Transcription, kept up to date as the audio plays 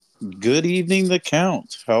Good evening, the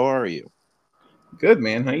Count. How are you? Good,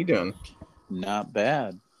 man. How you doing? Not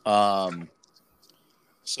bad.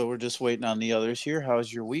 So we're just waiting on the others here.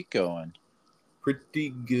 How's your week going?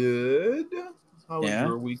 Pretty good. How is Yeah,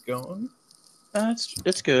 your week going?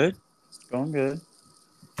 it's good. Going good.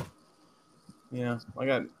 Yeah, I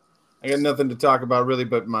got nothing to talk about really,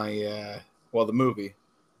 but my the movie,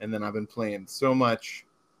 and then I've been playing so much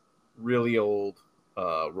really old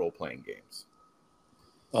role playing games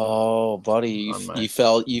Oh, buddy, on my. you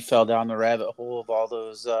fell down the rabbit hole of all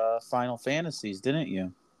those Final Fantasies, didn't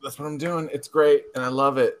you? That's what I'm doing. It's great, and I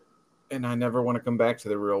love it, and I never want to come back to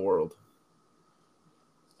the real world.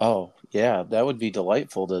 Oh, yeah, that would be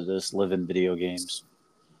delightful to just live in video games.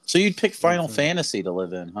 So you'd pick Final It's, Fantasy to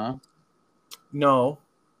live in, huh? no,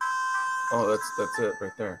 oh, that's it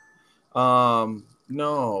right there.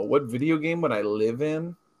 No, what video game would I live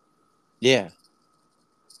in? Yeah.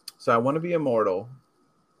 So I want to be immortal,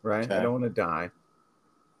 right? I Okay. don't want to die.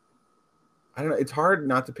 I don't know. It's hard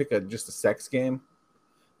not to pick just a sex game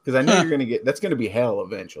because I know Huh. you're gonna get that's gonna be hell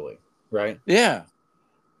eventually, right? Yeah.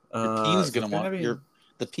 Your peen's So gonna it's gotta want be your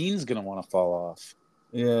the peen's gonna want to fall off.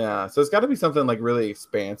 yeah. So it's got to be something like really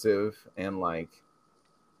expansive and like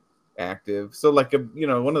active. So like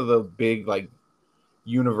one of the big like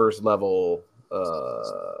universe level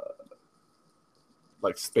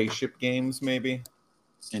like spaceship games maybe.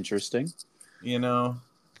 Interesting. You know,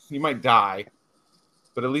 you might die,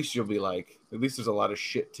 but at least you'll be like at least there's a lot of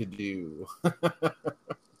shit to do.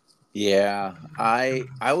 Yeah, I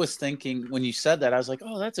was thinking when you said that, I was like,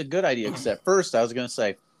 oh, that's a good idea. Because at first I was gonna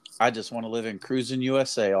say, I just want to live in cruising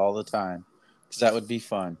USA all the time, because that would be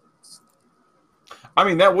fun. I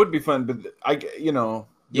mean, that would be fun, but you'll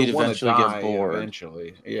You'd want to eventually get die bored.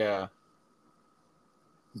 eventually. Yeah.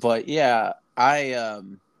 But yeah, I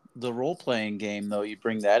the role playing game though, you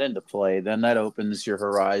bring that into play, then that opens your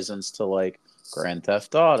horizons to like Grand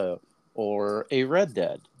Theft Auto or a Red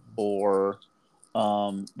Dead or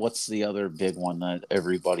what's the other big one that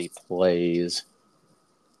everybody plays?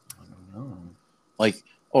 I don't know. Like,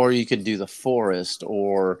 or you could do The Forest,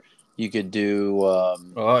 or you could do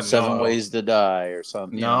Oh Seven no. Ways to Die or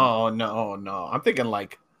something. No, no, no. I'm thinking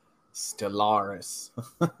like Stellaris.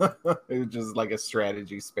 It's just like a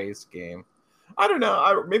strategy space game. I don't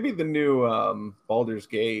know. Maybe the new Baldur's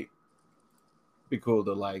Gate be cool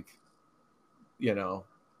to like, you know,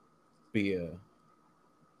 be a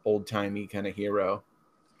old timey kind of hero Well,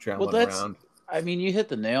 traveling that's, around. I mean, you hit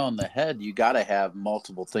the nail on the head. You got to have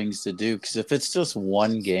multiple things to do because if it's just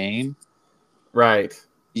one game, Right.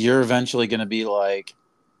 you're eventually going to be like,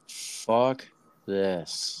 fuck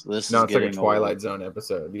this. This No, is it's like a getting old. Twilight Zone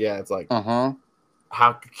episode. Yeah, it's like, Uh huh.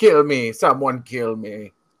 how kill me? Someone kill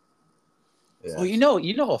me. Well, Yeah.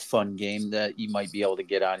 you know, a fun game that you might be able to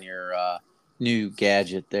get on your new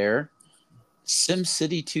gadget there.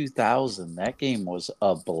 SimCity 2000. That game was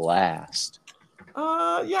a blast.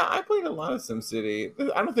 Yeah, I played a lot of SimCity.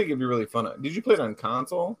 I don't think it'd be really fun. Did you play it on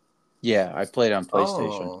console? Yeah, I played on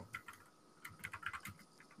PlayStation. Oh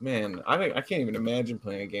man, I can't even imagine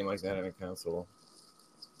playing a game like that on a console.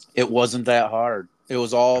 It wasn't that hard. It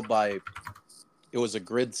was all by it was a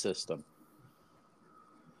grid system.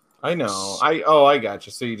 I know. I got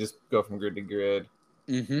you. So you just go from grid to grid.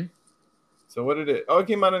 Mm-hmm. So what did it? Oh, it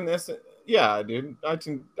came out in this. Yeah, dude. I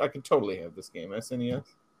can totally have this game. SNES,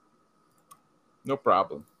 no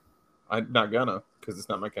problem. I'm not gonna because it's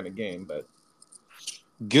not my kind of game. But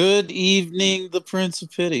Good evening, the Prince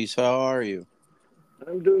of Pities. How are you?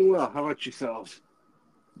 I'm doing well. How about yourself?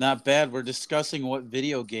 Not bad. We're discussing what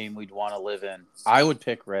video game we'd want to live in. I would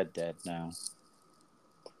pick Red Dead now.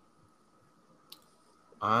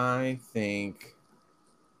 I think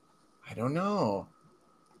I don't know.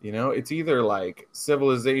 It's either like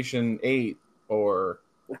Civilization 8 or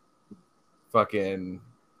fucking,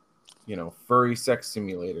 Furry Sex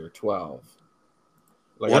Simulator 12.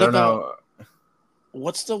 Like, I What don't about know.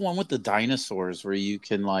 what's the one with the dinosaurs where you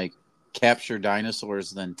can like capture dinosaurs,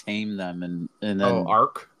 then tame them, and Oh, then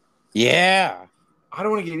Ark? yeah, I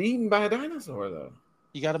don't want to get eaten by a dinosaur, though.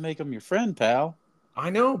 you got to make them your friend, pal. I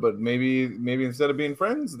know, but maybe instead of being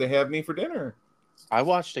friends, they have me for dinner. I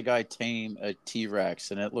watched a guy tame a T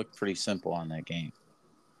Rex, and it looked pretty simple on that game.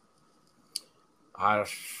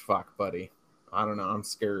 Fuck, buddy. I don't know. I'm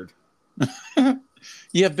scared.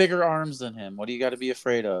 You have bigger arms than him. What do you got to be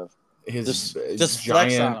afraid of? His Just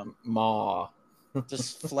flex on giant him. maw,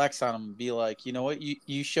 Just flex on him and be like, you know what?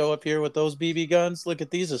 You show up here with those BB guns. Look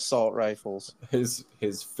at these assault rifles. his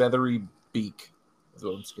feathery beak is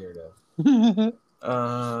what I'm scared of.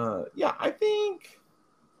 Yeah, I think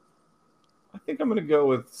I'm gonna go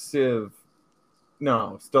with Civ.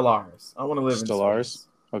 No, Stellaris. I want to live in Stellaris. space.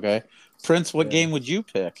 Okay. Prince, what Yeah. game would you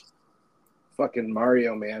pick? Fucking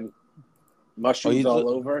Mario, man. Mushrooms you'd all li-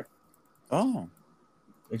 over. Oh.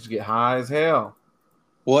 Makes you get high as hell.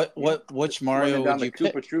 Which Mario Running down would the you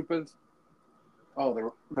Koopa pick? Troopas.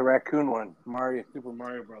 Oh, the raccoon one. Super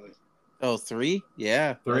Mario Brothers. Oh, 3? Yeah,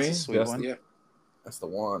 that's a 3? sweet one. Yeah. That's the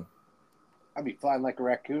one. I'd be flying like a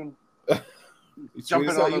raccoon. You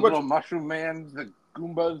Jumping saw- on you those watch- little mushroom man, the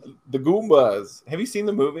Goombas. The Goombas. Have you seen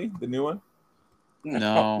the movie, the new one?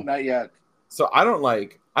 No. Not yet. So I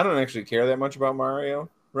don't actually care that much about Mario,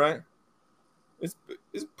 right? It's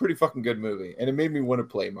a pretty fucking good movie, and it made me want to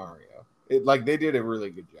play Mario. They did a really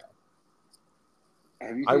good job.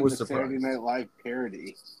 Have you I seen was the Saturday surprised. Night Live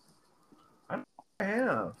parody? I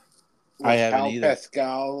have. I haven't Cal either.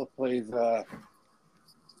 Pascal plays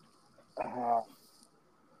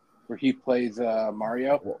where he plays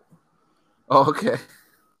Mario. Oh, okay.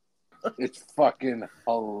 It's fucking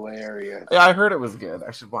hilarious. Yeah, I heard it was good.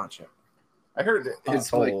 I should watch it. I heard his It's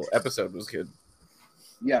whole like- episode was good.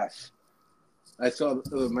 Yes, I saw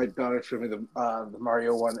my daughter showed me the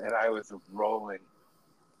Mario one, and I was rolling.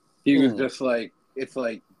 He was just like, it's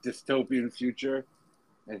like dystopian future,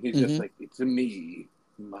 and he's just like, it's me,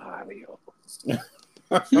 Mario.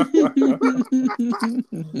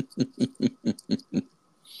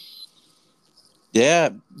 Yeah,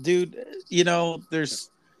 dude,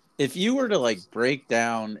 if you were to like break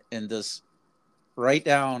down and just write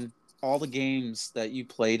down all the games that you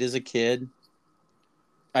played as a kid,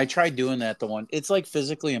 I tried doing that it's like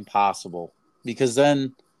physically impossible, because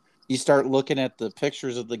then you start looking at the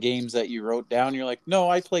pictures of the games that you wrote down, you're like, no,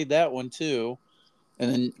 I played that one too.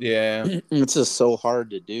 And then Yeah. it's just so hard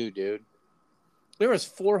to do, dude. There was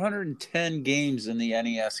 410 games in the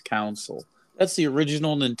NES console. That's the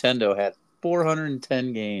original Nintendo had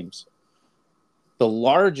 410 games. The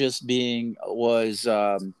largest being was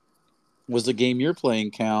the game you're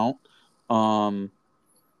playing, Count.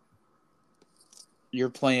 You're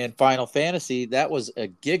playing Final Fantasy. That was a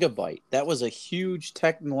gigabyte. That was a huge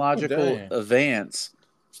technological advance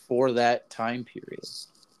for that time period.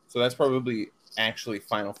 So that's probably actually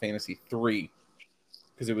Final Fantasy 3,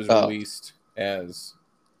 because it was released as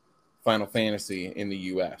Final Fantasy in the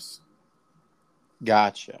US.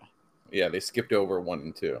 Gotcha. Yeah, they skipped over 1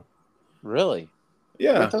 and 2. Really?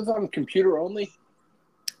 Yeah. That was on computer only.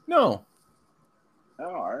 No. Oh,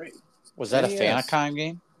 all right. Was that a NES. Famicom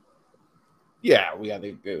game? Yeah, it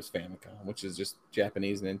was Famicom, which is just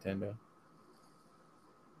Japanese Nintendo.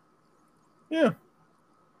 Yeah.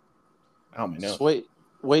 Oh my Just no.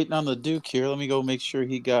 waiting on the Duke here. Let me go make sure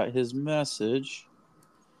he got his message.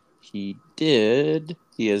 He did.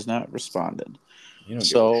 He has not responded. You don't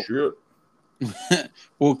So- give a shit.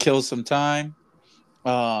 We'll kill some time.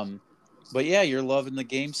 But yeah, you're loving the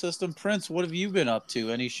game system. Prince, what have you been up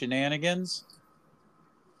to? Any shenanigans?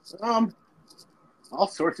 All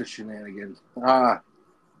sorts of shenanigans. I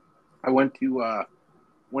went to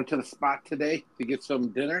the spot today to get some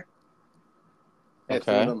dinner. Had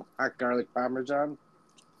some of them hot garlic parmesan.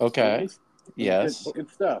 Okay. It was Yes. good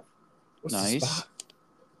stuff. What's the Nice. spot?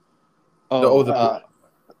 Oh, the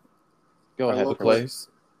go ahead. local Prince. place?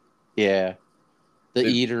 Yeah. The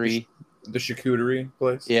The- eatery. The charcuterie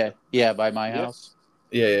place? Yeah, by my Yes. house.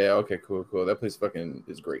 Yeah, okay, cool. That place fucking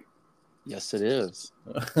is great. Yes, it is.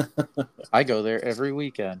 I go there every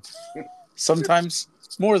weekend. Sometimes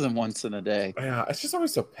more than once in a day. Yeah, it's just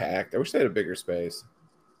always so packed. I wish they had a bigger space.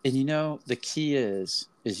 And the key is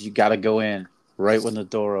you got to go in right when the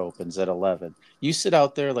door opens at 11. You sit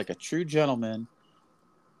out there like a true gentleman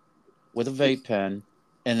with a vape pen,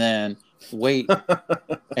 and then wait.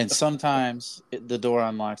 And sometimes the door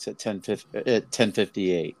unlocks at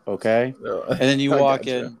 10:58. Okay, and then you I walk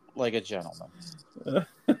gotcha. in like a gentleman.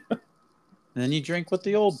 And then you drink with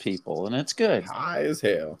the old people, and it's good. High as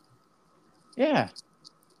hell. Yeah.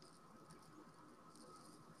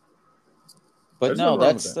 But There's no, nothing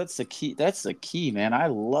wrong with that's the key. That's the key, man. I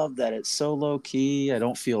love that it's so low key. I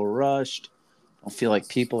don't feel rushed. I don't feel like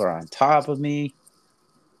people are on top of me.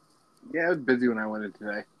 Yeah, I was busy when I went in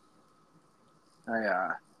today.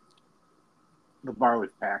 The bar was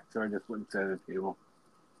packed, so I just went and sat at the table.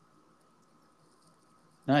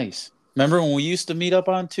 Nice. Remember when we used to meet up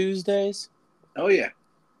on Tuesdays? Oh yeah.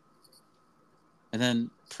 And then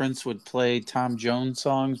Prince would play Tom Jones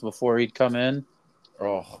songs before he'd come in?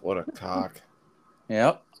 Oh, what a cock.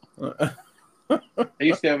 Yep. I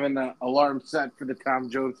used to have an alarm set for the Tom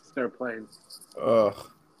Jones to start playing. Ugh.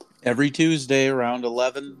 Every Tuesday around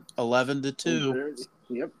 11 to 2.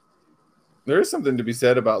 Yep. There is something to be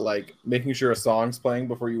said about like making sure a song's playing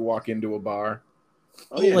before you walk into a bar.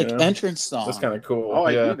 Oh yeah. Like Yeah. entrance song. That's kind of cool. Oh,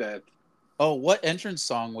 I yeah. do that. Oh, what entrance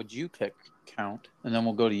song would you pick, count, and then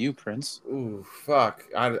we'll go to you, Prince. Ooh, fuck.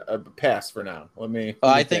 I pass for now. Let me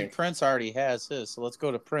I think Prince already has his, so let's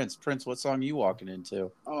go to Prince. Prince, what song are you walking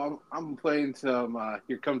into? Oh, I'm playing some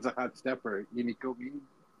Here Comes a Hot Stepper, Unico Bean.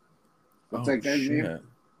 What's Oh, that guy's name? shit.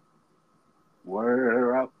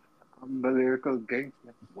 We're up. I'm the lyrical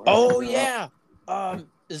gangster. Oh We're yeah. up.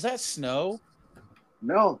 Is that Snow?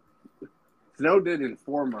 No. Snow did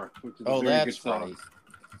Informer, which is a Oh, very good that's song.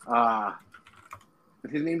 right.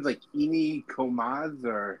 His name's like Ini Komaz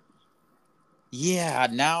or Yeah,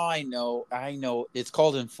 now I know. It's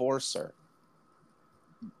called Enforcer.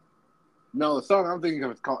 no, the song I'm thinking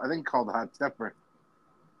of is called Hot Stepper.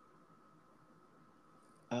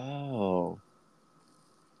 Oh.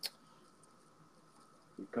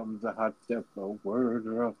 Here comes a hot stepper,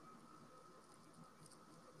 word up.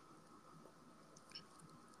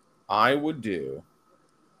 I would do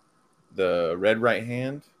the Red Right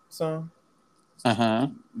Hand song Uh-huh.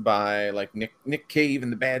 by like Nick Cave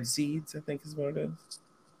and the Bad Seeds, I think is what it is.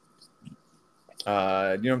 You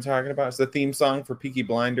know what I'm talking about? It's the theme song for Peaky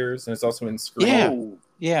Blinders, and it's also in Scream. Yeah. Oh,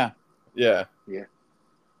 Yeah. Yeah. Yeah.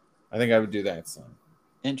 I think I would do that song.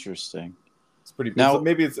 Interesting. It's pretty. Now-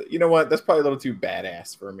 Maybe it's. You know what? That's probably a little too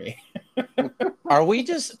badass for me. Are we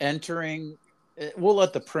just entering? We'll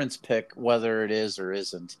let the Prince pick whether it is or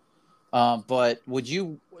isn't. But would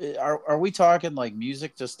you? Are we talking like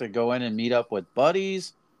music just to go in and meet up with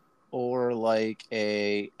buddies, or like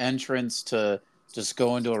a entrance to just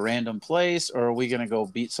go into a random place, or are we gonna go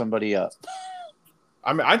beat somebody up?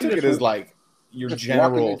 I mean, I took it as like your just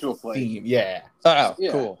general walking into a place. theme. Yeah. Oh,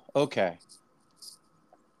 Yeah. cool. Okay.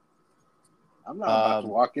 I'm not about to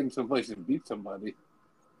walk in someplace and beat somebody.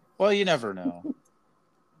 Well, you never know.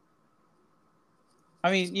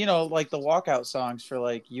 I mean, like the walkout songs for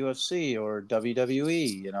like UFC or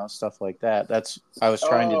WWE, stuff like that. I was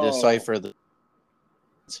trying to decipher the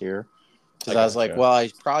here because I was like, well, I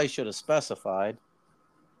probably should have specified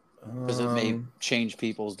because it may change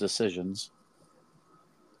people's decisions.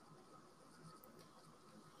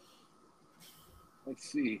 Let's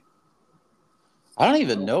see. I don't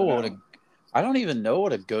even know what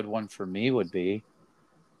a good one for me would be.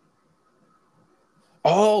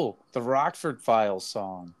 Oh, the Rockford Files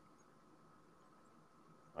song.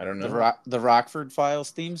 I don't know. The Rockford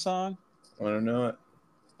Files theme song? I don't know it.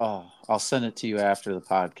 Oh, I'll send it to you after the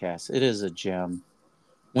podcast. It is a gem.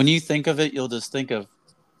 When you think of it, you'll just think of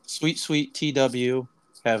sweet, sweet TW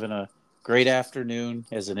having a great afternoon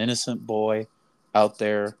as an innocent boy out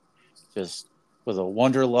there, just with a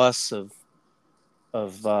wanderlust of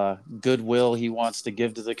goodwill he wants to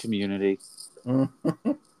give to the community.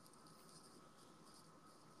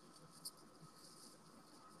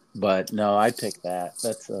 But no, I'd pick that.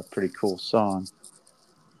 That's a pretty cool song.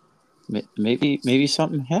 Maybe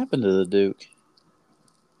something happened to the Duke.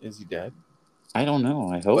 Is he dead? I don't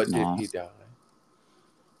know. I hope not. Did he die?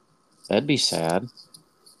 That'd be sad.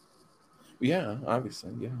 Yeah,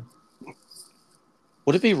 obviously, yeah.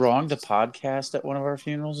 Would it be wrong to podcast at one of our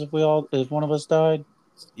funerals if one of us died?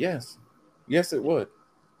 Yes. Yes, it would.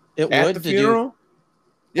 It at would the funeral?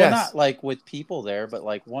 Yes. Well, not like with people there, but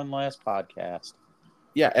like one last podcast.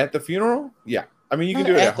 Yeah, at the funeral? Yeah. I mean, you can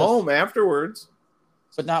do it at home afterwards.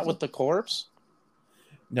 But not with the corpse?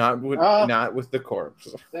 Not with the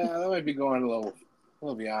corpse. Yeah, that might be going a little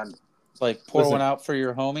beyond. Like pour one out for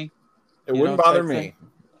your homie? It wouldn't bother me.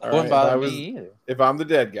 It wouldn't bother me either. If I'm the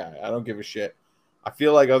dead guy, I don't give a shit. I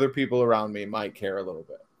feel like other people around me might care a little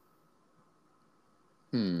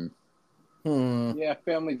bit. Yeah,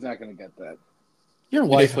 family's not going to get that. Your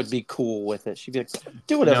wife would be cool with it. She'd be like,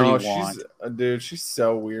 do whatever you want. Dude, she's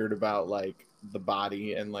so weird about like the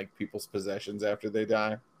body and like people's possessions after they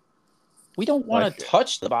die. We don't want to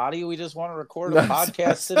touch the body. We just want to record a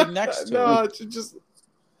podcast sitting next to it. No,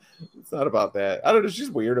 it's not about that. I don't know.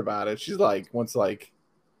 She's weird about it. She's like,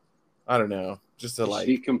 I don't know, just to like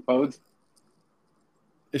decompose.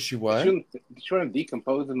 Is she what? Did she want to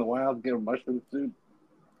decompose in the wild, get a mushroom suit?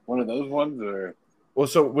 One of those ones, or? Well,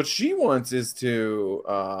 so what she wants is to,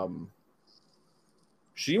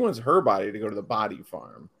 she wants her body to go to the body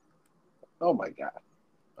farm. Oh my God.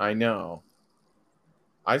 I know.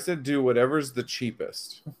 I said do whatever's the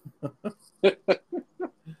cheapest.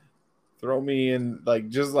 Throw me in,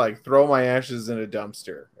 just throw my ashes in a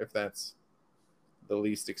dumpster if that's the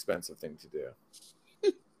least expensive thing to do.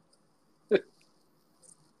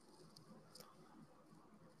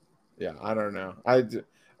 Yeah, I don't know.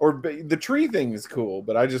 The tree thing is cool,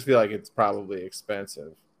 but I just feel like it's probably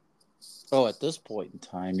expensive. Oh, at this point in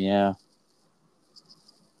time, yeah.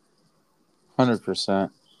 100%.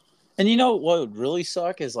 And you know what would really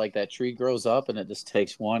suck is like that tree grows up and it just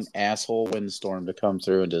takes one asshole windstorm to come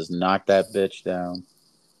through and just knock that bitch down.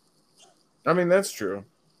 I mean, that's true.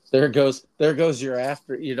 There goes your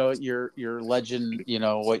after, your legend,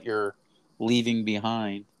 what you're leaving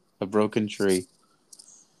behind, a broken tree.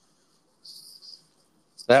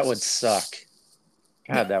 That would suck.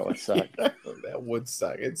 God, that would suck. That would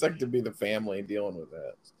suck. It'd suck to be the family dealing with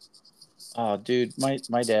that. Oh, dude,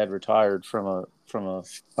 my dad retired from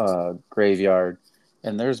a graveyard,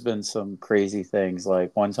 and there's been some crazy things.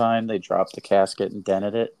 Like one time they dropped the casket and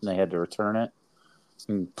dented it, and they had to return it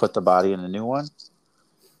and put the body in a new one.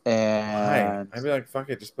 And I'd be like, fuck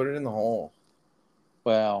it, just put it in the hole.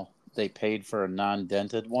 Well, they paid for a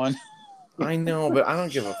non-dented one. I know, but I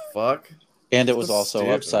don't give a fuck. And it was also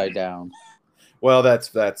upside down. Well,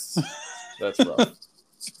 that's rough.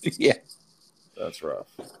 Yeah. That's rough.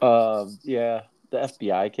 Yeah. The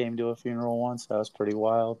FBI came to a funeral once. That was pretty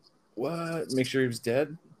wild. What? Make sure he was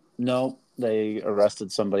dead? Nope. They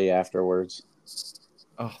arrested somebody afterwards.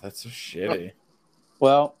 Oh, that's so shitty.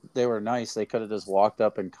 Well, they were nice. They could have just walked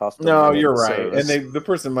up and cuffed him. No, you're right. And the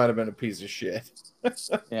person might have been a piece of shit.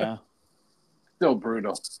 Yeah. Still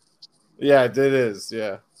brutal. Yeah, it is.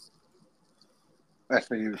 Yeah.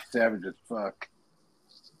 Actually, he was savage as fuck.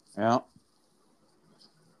 Yeah.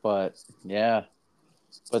 But yeah.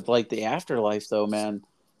 But like the afterlife though, man,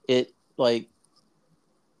 it like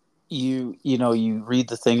you read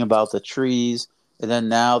the thing about the trees, and then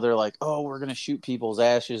now they're like, oh, we're gonna shoot people's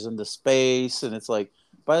ashes into space, and it's like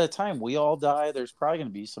by the time we all die, there's probably gonna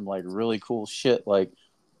be some like really cool shit, like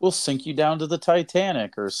we'll sink you down to the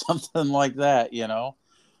Titanic or something like that,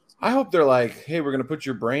 I hope they're like, hey, we're gonna put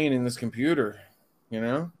your brain in this computer,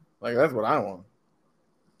 like that's what I want,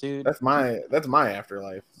 dude. That's my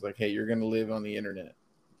afterlife. It's like, hey, you're gonna live on the internet.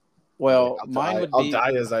 Well, I'll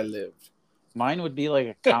die as I lived. Mine would be like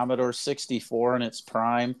a Commodore 64 in its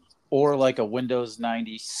prime, or like a Windows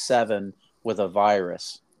 97 with a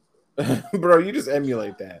virus. Bro, you just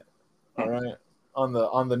emulate that. All right. On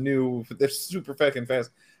the new, they're super fucking fast.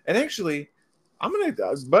 And actually, I'm gonna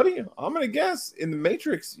guess in the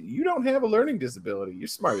Matrix, you don't have a learning disability. You're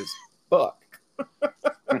smart as fuck.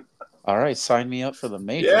 All right, sign me up for the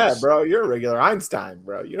Matrix. Yeah, bro, you're a regular Einstein,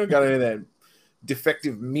 bro. You don't got any of that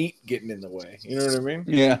defective meat getting in the way. You know what I mean?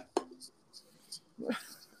 Yeah.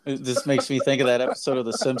 This makes me think of that episode of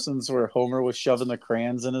The Simpsons where Homer was shoving the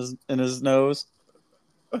crayons in his nose.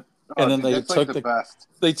 And then they took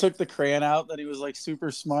they took the crayon out that he was like super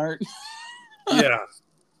smart. Yeah.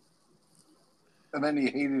 And then he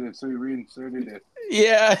hated it, so he reinserted it.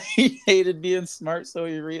 Yeah, he hated being smart, so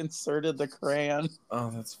he reinserted the crayon. Oh,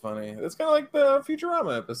 that's funny. It's kind of like the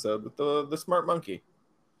Futurama episode with the smart monkey.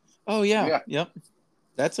 Oh yeah. Yep.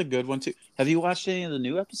 That's a good one too. Have you watched any of the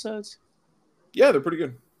new episodes? Yeah, they're pretty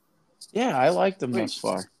good. Yeah, I like them thus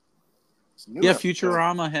far.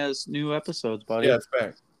 Futurama has new episodes, buddy. Yeah, it's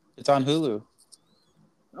back. It's on Hulu.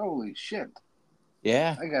 Holy shit.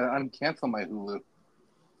 Yeah. I gotta uncancel my Hulu.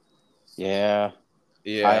 Yeah.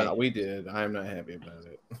 Yeah, we did. I'm not happy about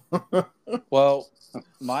it. Well,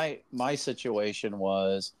 my situation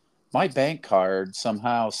was my bank card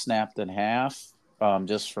somehow snapped in half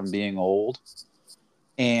just from being old.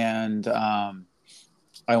 And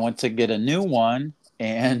I went to get a new one,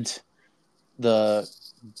 and the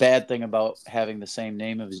bad thing about having the same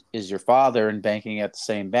name as your father and banking at the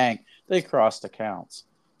same bank, they crossed accounts.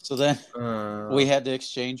 So then we had to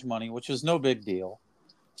exchange money, which was no big deal.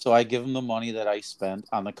 So I give him the money that I spent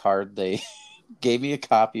on the card they gave me a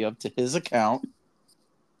copy of to his account.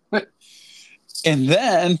 And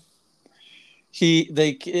then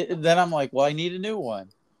then I'm like, well, I need a new one.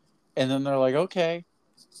 And then they're like, okay.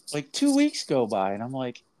 Like 2 weeks go by, and I'm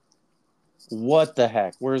like, what the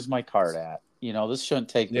heck? Where's my card at? This shouldn't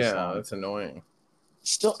take this long. Yeah, that's annoying.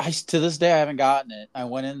 Still, to this day, I haven't gotten it. I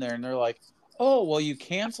went in there, and they're like, oh, well, you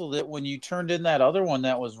canceled it when you turned in that other one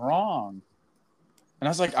that was wrong. And I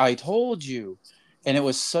was like, I told you. And it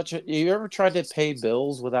was you ever tried to pay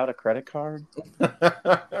bills without a credit card?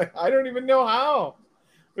 I don't even know how.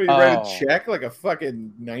 You write a check like a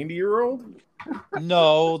fucking 90-year-old?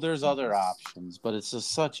 No, there's other options, but it's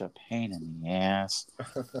just such a pain in the ass.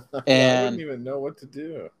 And I wouldn't even know what to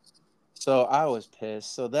do. So I was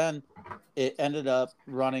pissed. So then it ended up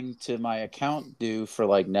running to my account due for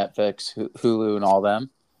like Netflix, Hulu, and all them.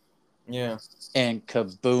 Yeah. And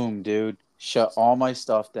kaboom, dude. Shut all my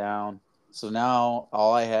stuff down. So now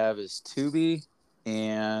all I have is Tubi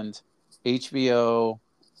and HBO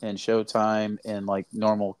and Showtime and like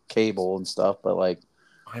normal cable and stuff, but like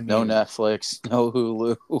no Netflix, no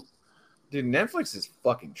Hulu. Dude, Netflix is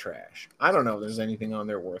fucking trash. I don't know if there's anything on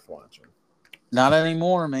there worth watching. Not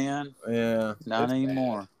anymore, man. Yeah, Not it's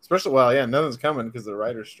anymore. bad. Especially, well, yeah, nothing's coming because of the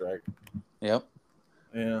writer's strike. Yep.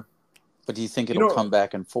 Yeah. But do you think it'll come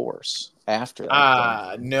back in force after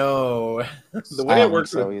that? No. The I way it don't think worked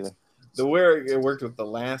so with either. the way it worked with the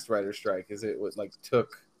last writer's strike is it was like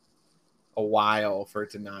took a while for it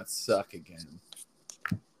to not suck again.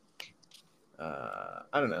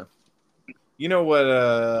 I don't know. You know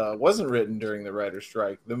what wasn't written during the writer's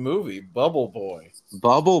strike? The movie Bubble Boy.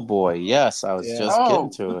 Bubble Boy, yes, I was Yeah. just getting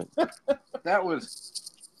to it. That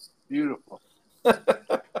was beautiful.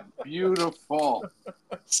 Beautiful.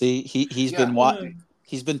 See, he's Yeah.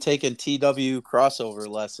 been taking TW crossover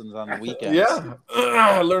lessons on the weekends. Yeah.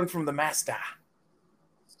 I learned from the master.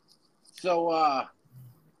 So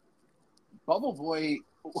Bubble Boy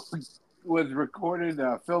was recorded,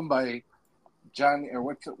 filmed by Jake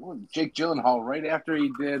Gyllenhaal right after he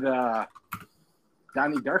did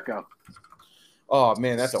Donnie Darko. Oh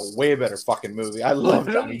man, that's a way better fucking movie. I love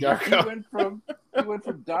Donnie Darko. He went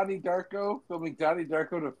from Donnie Darko, filming Donnie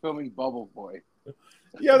Darko, to filming Bubble Boy.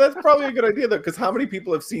 Yeah, that's probably a good idea though, because how many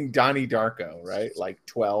people have seen Donnie Darko, right? Like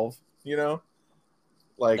 12, you know?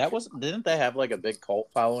 Like didn't they have like a big cult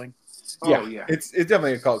following? Yeah, yeah. It's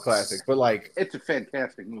definitely a cult classic, but like it's a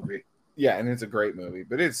fantastic movie. Yeah, and it's a great movie,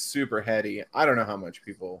 but it's super heady. I don't know how much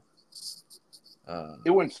people it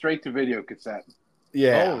went straight to video cassette.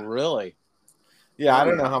 Yeah. Oh, really? Yeah, I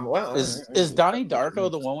don't know how well is Donnie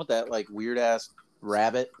Darko the one with that like weird ass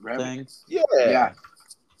rabbit thing? Yeah.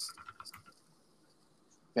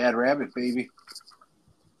 Bad Rabbit, baby.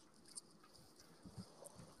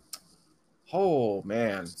 Oh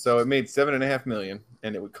man! So it made $7.5 million,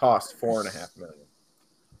 and it would cost $4.5 million.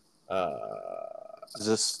 Is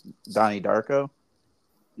this Donnie Darko?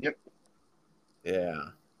 Yep. Yeah.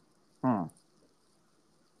 Huh.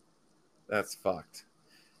 That's fucked.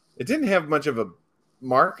 It didn't have much of a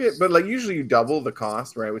market, but like usually you double the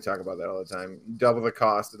cost, right? We talk about that all the time. You double the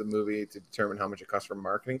cost of the movie to determine how much it costs for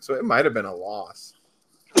marketing. So it might have been a loss.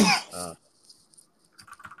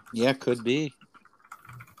 Yeah, could be.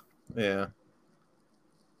 Yeah.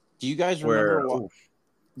 Do you guys remember?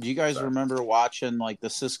 Do you guys remember watching like the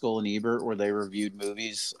Siskel and Ebert where they reviewed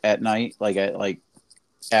movies at night, like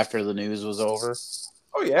after the news was over?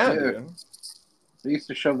 Oh yeah. Dude. They used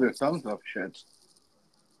to shove their thumbs up shits.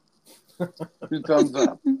 2 thumbs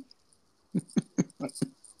up.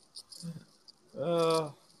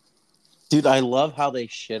 Dude, I love how they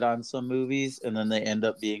shit on some movies and then they end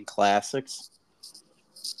up being classics.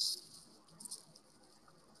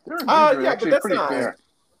 Yeah, but that's not fair.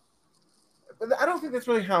 I don't think that's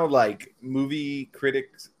really how like movie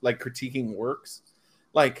critics like critiquing works.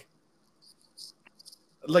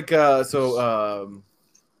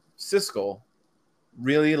 Siskel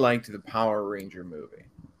really liked the Power Ranger movie,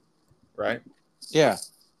 right? Yeah.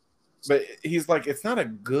 But he's like, it's not a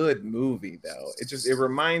good movie though. It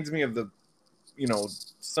reminds me of the,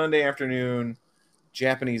 Sunday afternoon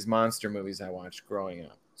Japanese monster movies I watched growing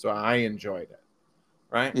up. So I enjoyed it.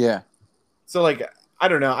 Right? Yeah. So like, I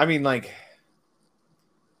don't know. I mean, like,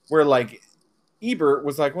 where like Ebert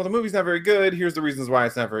was like, well, the movie's not very good. Here's the reasons why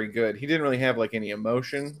it's not very good. He didn't really have like any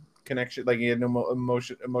emotion connection. Like he had no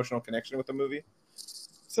emotional connection with the movie.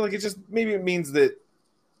 So like, maybe it means that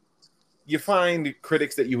you find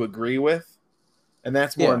critics that you agree with, and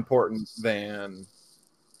that's more important than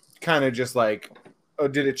kind of just like, oh,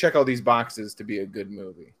 did it check all these boxes to be a good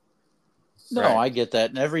movie? No, right. I get that.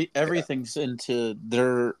 And everything's into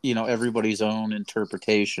their, everybody's own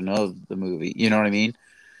interpretation of the movie. You know what I mean?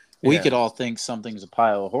 We could all think something's a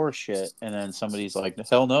pile of horse shit, and then somebody's like,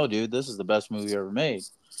 hell no, dude, this is the best movie ever made.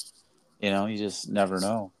 You just never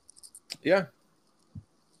know. Yeah.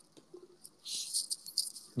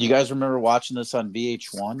 You guys remember watching this on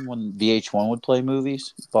VH1 when VH1 would play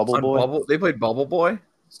movies? Bubble Boy? They played Bubble Boy?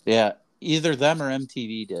 Yeah. Either them or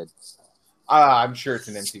MTV did. I'm sure it's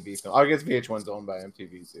an MTV film. I guess VH1's owned by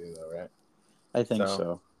MTV too, though, right? I think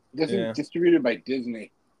so. Distributed by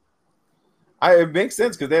Disney. It makes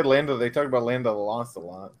sense because they had They talked about Land of the Lost a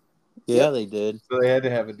lot. Yeah, they did. So they had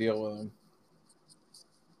to have a deal with them.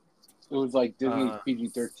 It was like Disney's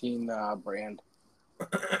PG-13 brand.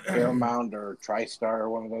 Paramount or TriStar or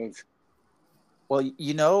one of those. Well,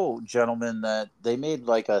 gentlemen, that they made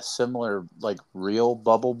like a similar like real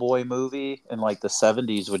Bubble Boy movie in like the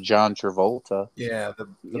 70s with John Travolta. Yeah, the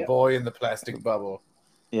boy in the plastic bubble.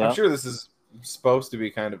 Yeah. I'm sure this is supposed to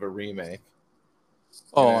be kind of a remake.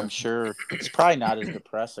 Oh, I'm sure. It's probably not as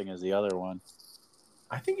depressing as the other one.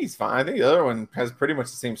 I think he's fine. I think the other one has pretty much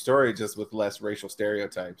the same story, just with less racial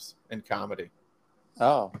stereotypes and comedy.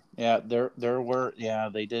 Oh, yeah, there were,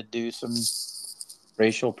 they did do some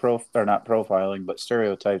racial not profiling, but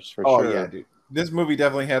stereotypes for sure. Oh, yeah, dude. this movie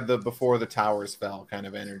definitely had the before the towers fell kind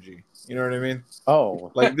of energy. You know what I mean?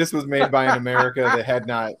 Oh, Like this was made by an America that had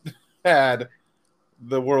not had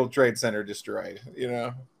the World Trade Center destroyed. You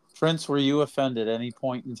know? Prince, were you offended at any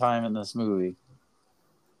point in time in this movie?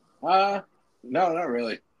 No, not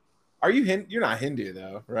really. Are you You're not Hindu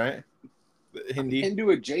though, right? Hindi. Hindu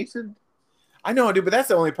adjacent. I know, dude, but that's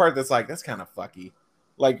the only part that's like that's kind of fucky.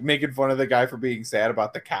 Like making fun of the guy for being sad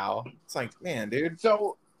about the cow. It's like, man, dude.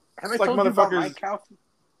 So, have I It's like told you about my motherfuckers- cow?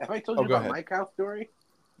 Have I told Oh, you go about ahead. my cow story?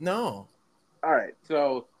 No. All right,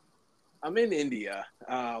 so I'm in India,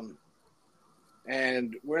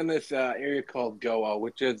 and we're in this area called Goa,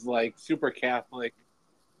 which is like super Catholic,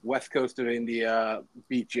 west coast of India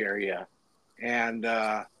beach area, and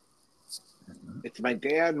it's my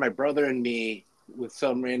dad, my brother, and me with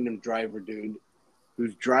some random driver dude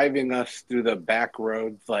who's driving us through the back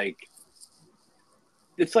roads, like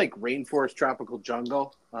it's like rainforest tropical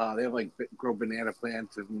jungle. They have like grow banana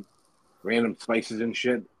plants and random spices and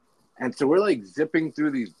shit. And so we're like zipping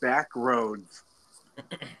through these back roads,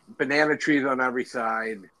 banana trees on every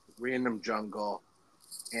side, random jungle.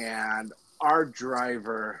 And our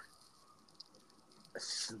driver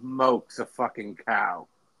smokes a fucking cow.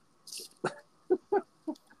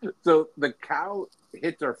 So the cow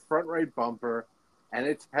hits our front right bumper and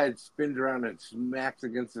its head spins around and smacks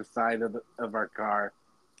against the side of our car.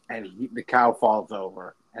 And the cow falls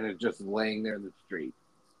over and is just laying there in the street.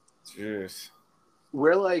 Jeez.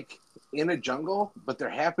 We're like in a jungle, but there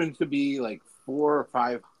happens to be like 4 or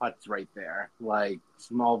 5 huts right there, like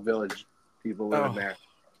small village people living there.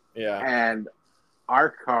 Yeah. And our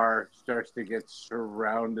car starts to get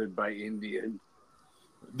surrounded by Indians.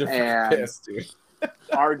 They're And- pissed, dude.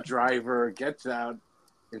 Our driver gets out,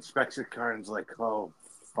 inspects the car, and is like, "Oh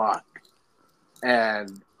fuck!"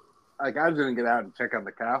 And like I was gonna get out and check on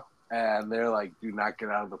the cow, and they're like, "Do not get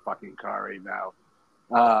out of the fucking car right now."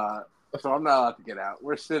 So I'm not allowed to get out.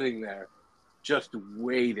 We're sitting there, just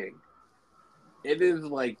waiting. It is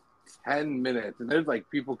like 10 minutes, and there's like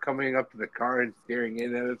people coming up to the car and staring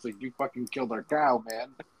in, and it's like, "You fucking killed our cow, man."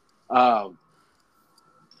 All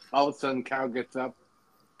of a sudden, cow gets up,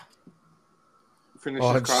 finishes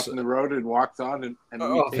Oh, it's- crossing the road, and walks on, and we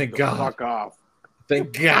Oh, take thank the God. fuck off.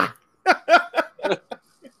 Thank God.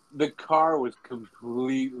 The car was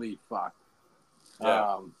completely fucked.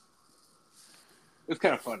 Yeah. It was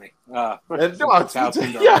kind of funny. No, Cow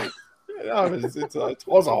seemed yeah. alright. No, it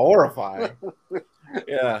was horrifying.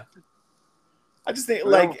 Yeah. I just think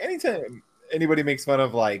like anytime anybody makes fun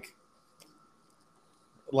of like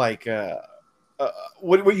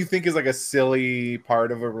what you think is like a silly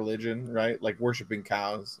part of a religion, right? Like worshiping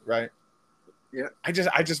cows, right? Yeah. I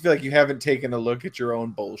just feel like you haven't taken a look at your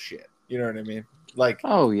own bullshit. You know what I mean? Like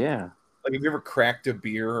oh yeah. have you ever cracked a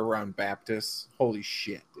beer around Baptists? Holy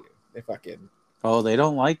shit, dude. They fucking Oh, they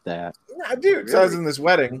don't like that. nah, dude. So I was Really? in this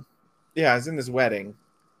wedding. Yeah, I was in this wedding,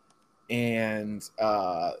 and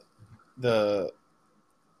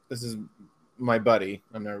this is my buddy.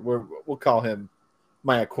 We'll call him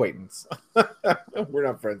my acquaintance. We're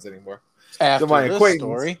not friends anymore. After my this acquaintance-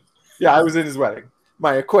 story, Yeah, I was in his wedding.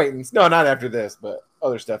 My acquaintance. No, not after this, but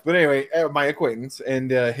other stuff. But anyway, my acquaintance and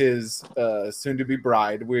his soon-to-be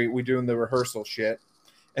bride. We doing the rehearsal shit,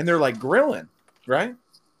 and they're like grilling, right?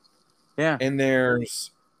 yeah. And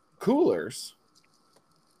there's coolers,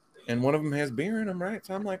 and one of them has beer in them, right?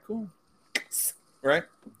 So I'm like, cool, right?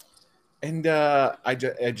 And I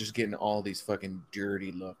just getting all these fucking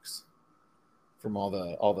dirty looks from all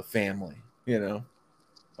the family, you know.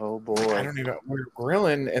 Oh I boy. don't even. We're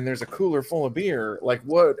grilling, and there's a cooler full of beer. Like,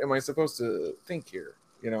 what am I supposed to think here?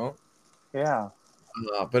 You know. Yeah.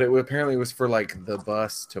 But apparently was for like the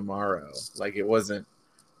bus tomorrow. Like it wasn't.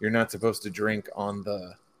 You're not supposed to drink on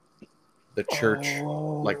the church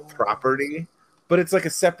like property, but it's like a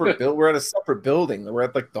separate build. We're at a separate building. We're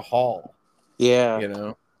at like the hall. Yeah. You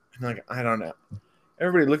know. And like I don't know.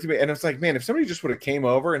 Everybody looked at me, and it's like, man, if somebody just would have came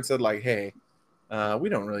over and said like, hey. We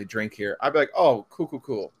don't really drink here. I'd be like, oh,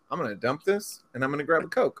 cool. I'm gonna dump this and I'm gonna grab a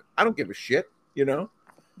Coke. I don't give a shit, you know.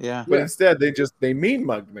 Yeah. But instead, they mean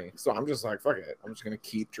mugged me. So I'm just like, fuck it. I'm just gonna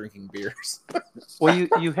keep drinking beers. Well,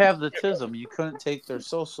 you have the tism. You couldn't take their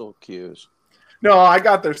social cues. No, I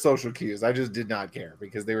got their social cues. I just did not care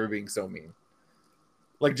because they were being so mean.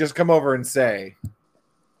 Like, just come over and say,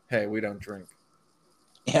 hey, we don't drink.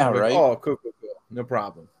 Yeah. I'm like, Right. oh, cool. No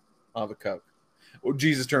problem. I'll have a Coke. Well,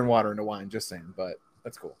 Jesus turned water into wine, just saying, but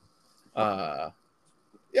that's cool.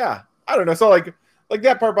 Yeah, I don't know. So like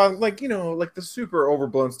that part about like, you know, like the super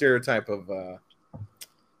overblown stereotype of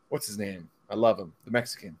what's his name? I love him, the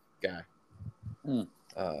Mexican guy.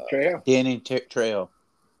 Trejo? Danny Trejo.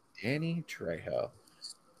 Danny Trejo.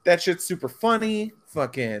 that shit's super funny.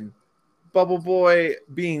 Fucking Bubble Boy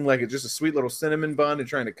being like just a sweet little cinnamon bun and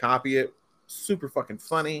trying to copy it, super fucking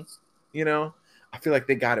funny. You know, I feel like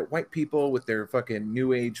they got it. White people with their fucking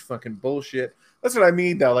new age fucking bullshit. That's what I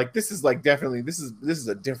mean, though. Like, this is like definitely this is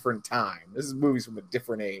a different time. This is movies from a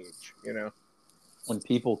different age. You know, when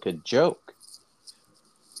people could joke.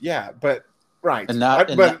 Yeah, but right, and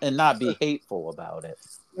not be hateful about it.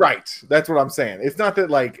 Right, that's what I'm saying. It's not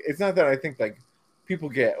that I think like people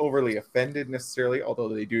get overly offended necessarily, although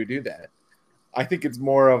they do that. I think it's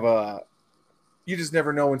more of a you just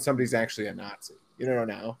never know when somebody's actually a Nazi. You don't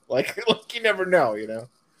know, like you never know. You know.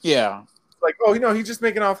 Yeah. Like, oh, he's just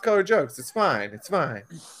making off-color jokes. It's fine.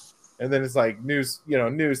 And then it's like news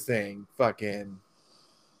thing, fucking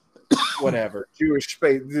whatever. Jewish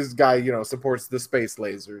space. This guy, supports the space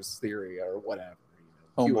lasers theory or whatever.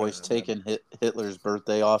 Homeboy's taking Hitler's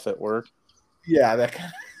birthday off at work. Yeah, that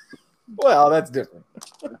kind of, well, that's different.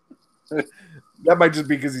 That might just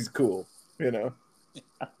be because he's cool, He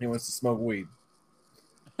wants to smoke weed.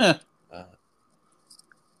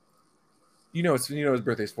 His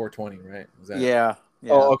birthday's 420, right? Yeah.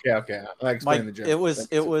 Oh, okay. I explained the joke.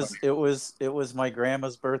 It was my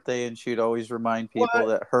grandma's birthday, and she'd always remind people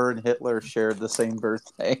that her and Hitler shared the same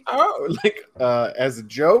birthday. Oh, like as a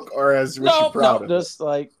joke, or was she proud of just it?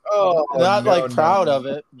 like proud of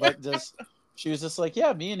it, but just she was just like,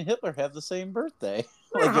 yeah, me and Hitler have the same birthday.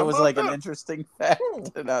 Like it was like an interesting fact,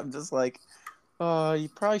 and I'm just like, oh, you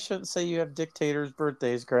probably shouldn't say you have dictators'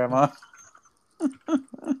 birthdays, Grandma.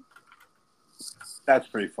 That's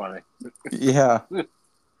pretty funny. Yeah.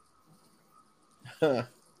 Yeah.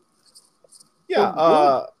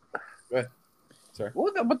 Go ahead. Sorry.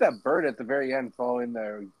 What was that bird at the very end following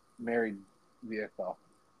their married vehicle?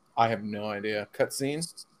 I have no idea. Cutscene?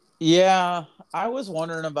 Yeah, I was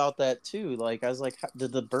wondering about that too. Like, I was like,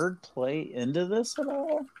 did the bird play into this at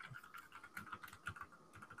all?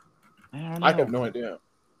 I don't know. I have no idea.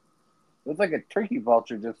 It was like a turkey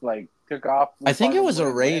vulture just like took off. I think it was a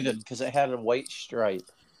raven because it had a white stripe.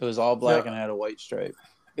 It was all black and had a white stripe.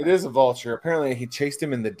 It is a vulture. Apparently, he chased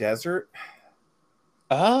him in the desert.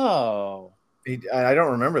 Oh. I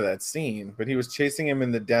don't remember that scene, but he was chasing him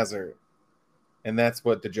in the desert. And that's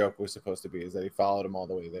what the joke was supposed to be, is that he followed him all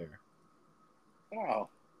the way there. Oh.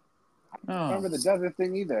 I don't remember the desert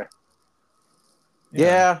thing either.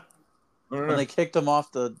 Yeah. When they kicked him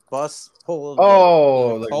off the bus.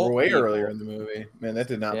 Way earlier in the movie. Man, that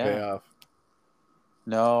did not pay off.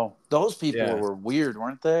 No. Those people were weird,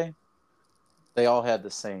 weren't they? They all had the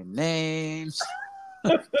same names.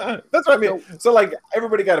 That's what I mean. So, like,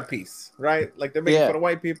 everybody got a piece, right? Like, they're making fun of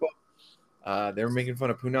white people. They were making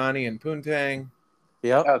fun of Punani and Poontang.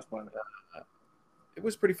 Yep. That was fun. It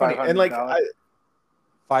was pretty funny. And, like, $500.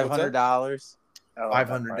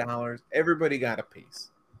 $500. Everybody got a piece.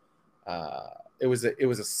 It was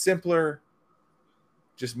a simpler,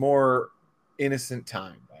 just more innocent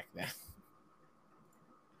time back then.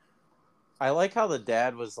 I like how the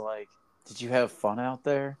dad was like, did you have fun out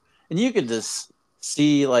there? And you could just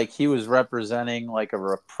see like he was representing like a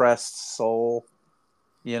repressed soul,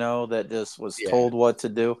 that just was told what to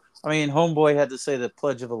do. I mean, Homeboy had to say the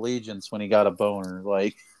Pledge of Allegiance when he got a boner.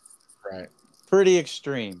 Like, right. Pretty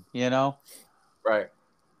extreme, Right.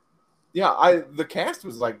 Yeah, the cast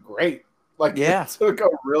was like great. Like, it took a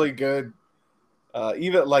really good.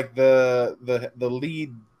 Even like the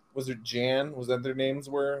lead, was it Jan? Was that their names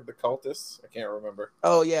were the cultists? I can't remember.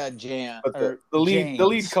 Oh yeah, Jan. But the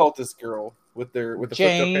lead cultist girl with the flipped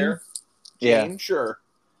up hair. Jane, sure.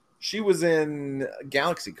 She was in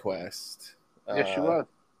Galaxy Quest. Yes, she was.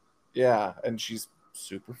 Yeah, and she's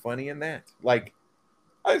super funny in that. Like,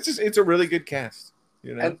 it's a really good cast.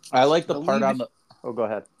 And I like the part on the. Oh, go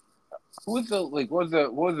ahead. Who's what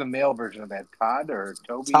was the male version of that? Todd or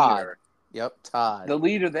Toby? Todd. Or... Yep, Todd. The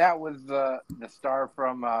lead of that was the star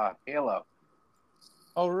from Halo.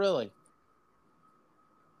 Oh, really?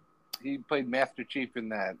 He played Master Chief in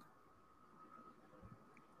that.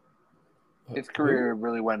 His career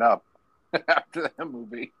really went up after that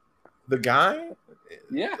movie. The guy?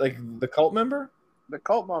 Yeah. Like the cult member? The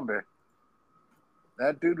cult member.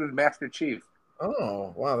 That dude was Master Chief.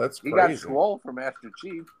 Oh, wow, that's crazy. He got swole for Master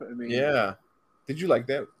Chief. I mean, yeah. Did you like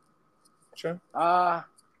that show? I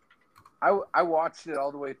watched it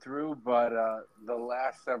all the way through, but the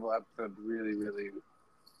last several episodes really, really.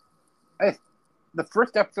 The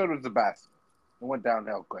first episode was the best. It went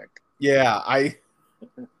downhill quick. Yeah, I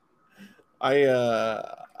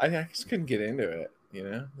just couldn't get into it.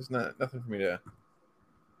 There's nothing for me to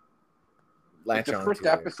latch on. The first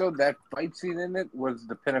episode, that fight scene in it was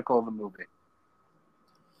the pinnacle of the movie.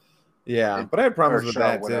 Yeah, but I had problems with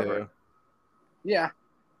that too. Yeah,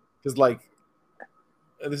 Because like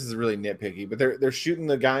this is really nitpicky, but they're shooting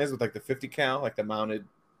the guys with like the 50 cal, like the mounted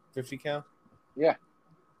 50 cal. Yeah.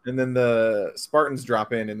 And then the Spartans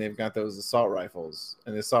drop in and they've got those assault rifles,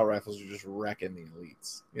 and the assault rifles are just wrecking the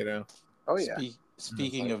elites, you know? Oh yeah.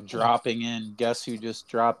 Speaking of dropping in, guess who just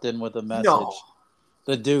dropped in with a message? No.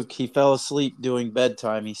 The Duke. He fell asleep doing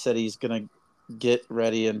bedtime. He said he's gonna get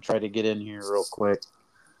ready and try to get in here real quick.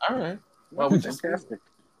 All right. Well, fantastic.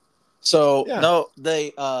 So Yeah. no,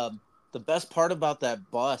 they the best part about that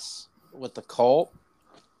bus with the cult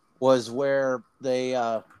was where they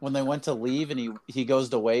when they went to leave and he goes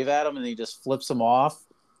to wave at him and he just flips him off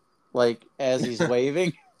like as he's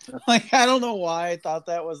waving. Like I don't know why I thought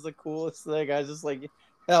that was the coolest thing. I was just like,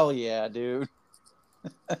 hell yeah, dude.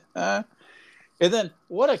 And then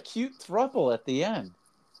what a cute throuple at the end.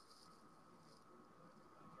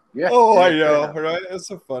 Yeah. Oh, I Yeah. know, right? That's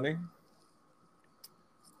so funny.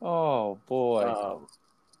 Oh boy.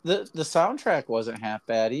 The soundtrack wasn't half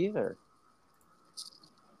bad either.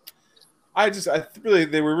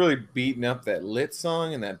 They were really beating up that Lit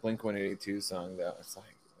song and that Blink 182 song though. It's like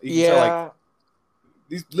you can tell,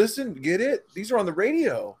 like, listen, get it? These are on the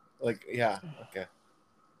radio. Like, yeah, okay.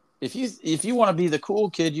 If you want to be the cool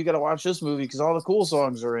kid, you got to watch this movie because all the cool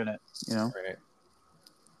songs are in it. You know. Right.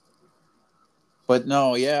 But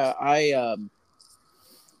no, yeah, I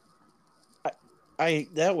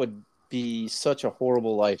that would be such a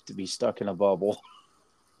horrible life to be stuck in a bubble.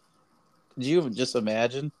 Could you even just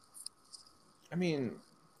imagine? I mean,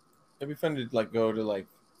 it'd be fun to like go to like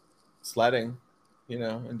sledding, you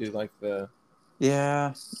know, and do like the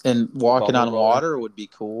and walking on bubble water would be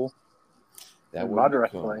cool. that would Mud be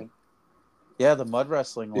wrestling. Yeah, the mud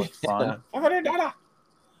wrestling looked fun. $500.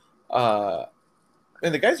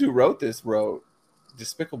 And the guys who wrote this wrote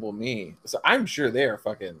Despicable Me, so I'm sure they're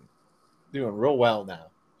fucking doing real well now.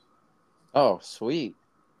 Oh, sweet.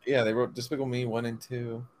 Yeah, they wrote Despicable Me 1 and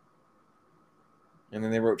 2. And then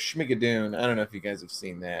they wrote Schmigadoon. I don't know if you guys have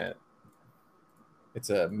seen that. It's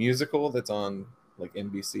a musical that's on like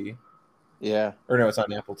NBC. Yeah. Or no, it's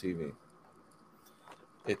on Apple TV.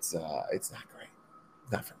 It's not great.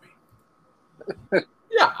 Not for me.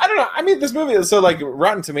 Yeah, I don't know. I mean, this movie is so like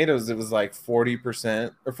Rotten Tomatoes, it was like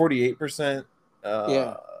 40% or 48%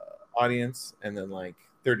 audience, and then like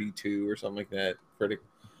 32 or something like that critic.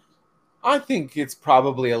 I think it's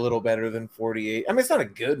probably a little better than 48. I mean, it's not a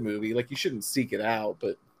good movie. Like, you shouldn't seek it out,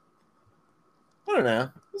 but I don't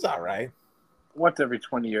know. It's all right. Once every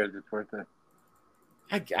 20 years, it's worth it.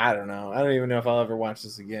 I don't know. I don't even know if I'll ever watch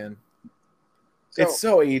this again. So, It's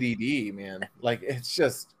so ADD, man. Like, it's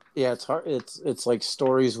just, Yeah, it's hard. It's like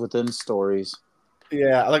stories within stories.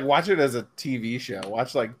 yeah, like watch it as a TV show.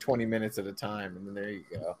 Watch like 20 minutes at a time, and then there you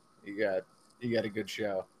go. You got a good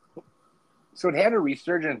show. so it had a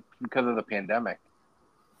resurgence because of the pandemic.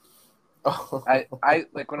 Oh. I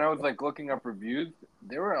like when I was like looking up reviews,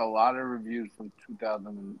 there were a lot of reviews from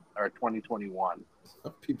 2000 or 2021.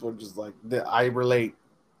 People are just like, I relate.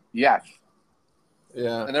 Yes,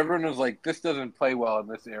 Yeah. and everyone was like, "This doesn't play well in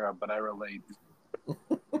this era," but I relate.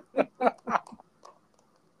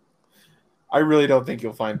 I really don't think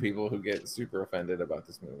you'll find people who get super offended about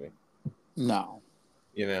this movie. No.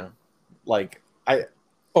 You know, like I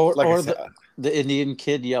Or like or I said, the Indian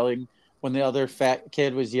kid yelling when the other fat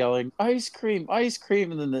kid was yelling ice cream,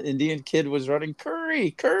 and then the Indian kid was running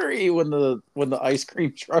curry, curry when the ice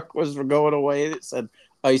cream truck was going away. It said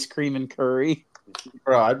ice cream and curry.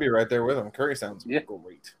 bro, I'd be right there with him. Curry sounds Yeah.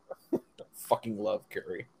 great. Fucking love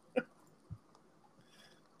curry.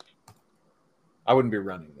 I wouldn't be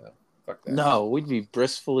running though. Fuck that. No, we'd be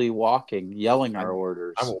briskly walking, yelling our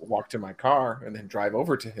orders. I will walk to my car and then drive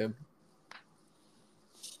over to him.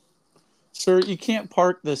 Sir, you can't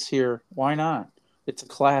park this here. Why not? It's a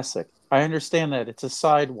classic. I understand that. It's a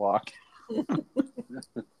sidewalk.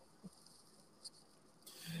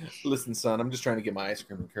 Listen, son, I'm just trying to get my ice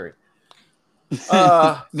cream and curry.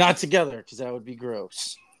 Not together, because that would be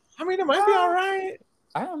gross. I mean, it might be all right.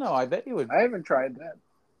 I don't know. I bet you would. I haven't tried that.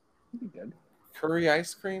 It'd be good. Curry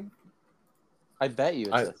ice cream? I bet you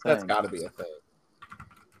it's a thing. That's got to be a thing.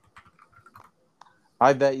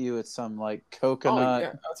 I bet you it's some like coconut. Oh,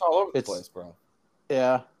 yeah, that's all over the It's- place, bro.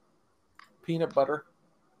 Yeah, Peanut butter,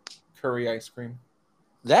 curry ice cream.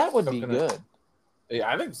 that would be Coconut. good. Yeah,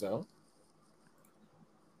 I think so.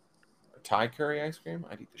 Thai curry ice cream?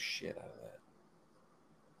 I'd eat the shit out of that.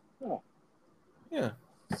 Oh. Yeah.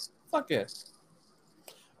 Fuck it.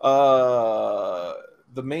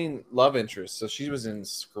 The main love interest. So she was in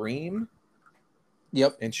Scream,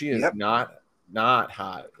 Yep. and she is Yep. not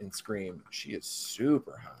hot in Scream. She is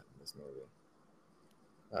super hot in this movie.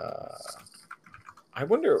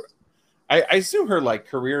 I I assume her like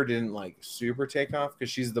career didn't like super take off because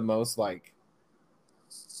she's the most like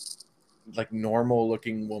normal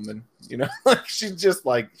looking woman, you know. Like she's just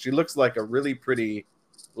like she looks like a really pretty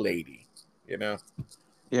lady, you know.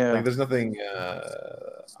 Yeah. Like there's nothing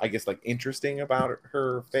I guess like interesting about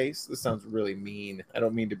her face. This sounds really mean. I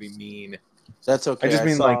don't mean to be mean. That's okay. I just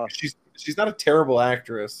mean like saw- she's not a terrible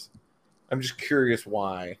actress. I'm just curious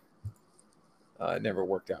why it never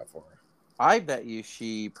worked out for her. I bet you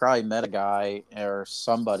she probably met a guy or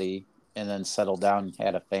somebody and then settled down and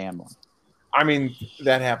had a family. I mean,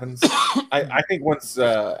 that happens. I think once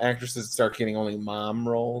actresses start getting only mom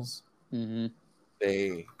roles, Mm-hmm.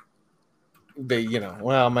 they you know,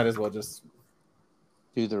 well, might as well just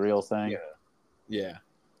Do the real thing. yeah.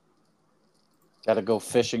 Got to go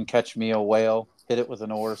fishing, catch me a whale, hit it with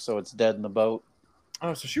an oar so it's dead in the boat.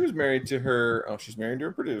 Oh, so she was married to her. Oh, she's married to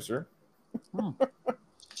a producer.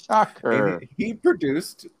 Shocker. And he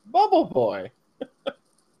produced Bubble Boy.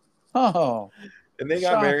 Oh, And they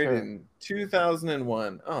got married Shocker. in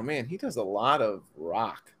 2001. Oh man, he does a lot of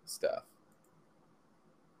rock stuff.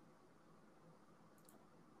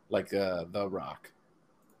 Like The Rock.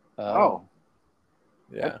 Oh,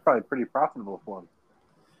 Yeah. that's probably pretty profitable for him.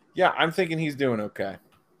 Yeah, I'm thinking he's doing okay.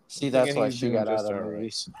 See, that's thinking why he's she doing got out just of all right.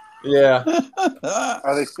 movies. Yeah.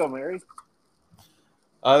 Are they still married?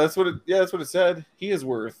 That's what it said. He is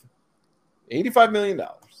worth $85 million.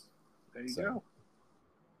 There you So. go.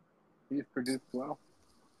 He's produced well.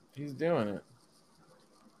 He's doing it.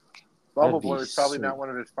 Bubble That'd be Boy was probably sweet. not one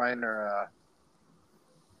of his finer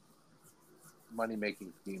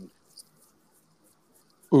money-making schemes.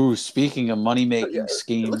 Ooh, speaking of money-making Yeah, It looks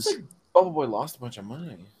schemes, like Bubble Boy lost a bunch of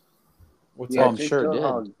money. What's Yeah, I'm Jake sure it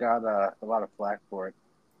Gyllenhaal got a lot of flack for it.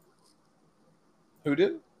 Who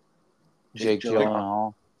did? Jake Jake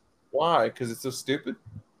Gyllenhaal. Why? Because it's so stupid.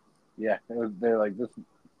 Yeah, they're like this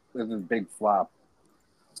is a big flop.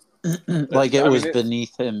 Like it I mean, was it's-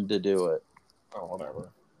 beneath him to do it. Oh, whatever.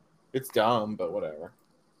 It's dumb, but whatever.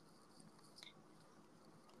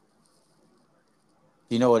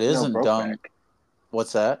 You know what isn't no dumb? Brokeback.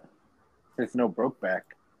 What's that? There's no Brokeback.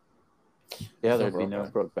 Yeah, no there'd be no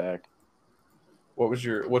Brokeback.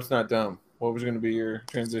 What's not dumb? What was going to be your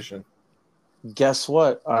transition? Guess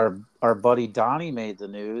what? Our buddy Donnie made the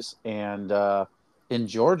news, and in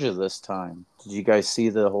Georgia this time. Did you guys see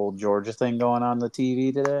the whole Georgia thing going on the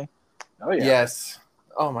TV today? Oh yeah. Yes.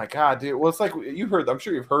 Oh my god, dude. Well, it's like you heard. I'm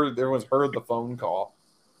sure you've heard. Everyone's heard the phone call.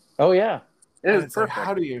 Oh yeah. It And is it's like, perfect.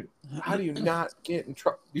 how do you not get in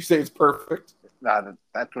trouble? You say it's perfect. Nah,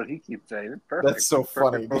 that's what he keeps saying. It's perfect. That's so It's a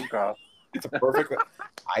perfect funny. phone call. It's a perfect.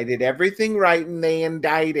 I did everything right, and they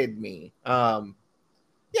indicted me.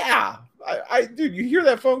 Yeah, I dude, you hear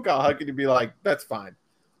that phone call? How could you be like, that's fine?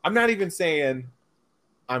 I'm not even saying.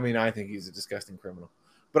 I mean, I think he's a disgusting criminal,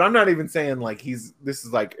 but I'm not even saying like this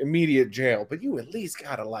is like immediate jail. But you at least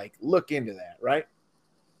gotta like look into that, right?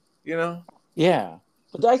 You know? Yeah.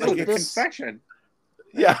 But I Like think a this. confession.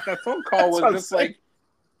 Yeah. That phone call That's what I'm was just saying. like,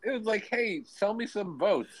 it was like, hey, sell me some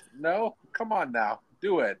votes. No, come on now,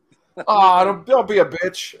 do it. Oh, don't be a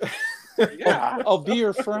bitch. Yeah. I'll be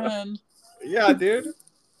your friend. Yeah, dude.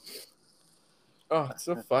 Oh, it's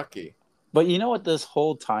so fucky. But you know what this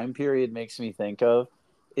whole time period makes me think of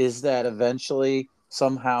is that eventually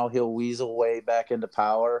somehow he'll weasel way back into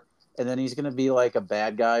power, and then he's going to be like a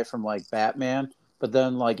bad guy from like Batman, but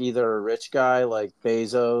then like either a rich guy like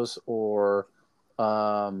Bezos or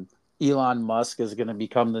Elon Musk is going to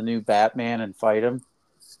become the new Batman and fight him.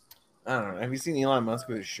 I don't know. Have you seen Elon Musk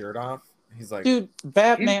with his shirt off? He's like, Dude,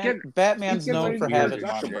 Batman's He's known getting for ready to having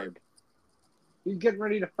fight money. Zuckerberg. He's getting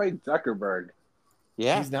ready to fight Zuckerberg.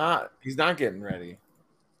 Yeah. he's not getting ready.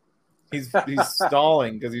 He's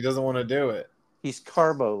stalling because he doesn't want to do it. He's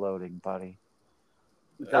carbo loading, buddy.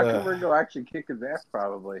 Zuckerberg will actually kick his ass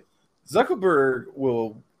probably. Zuckerberg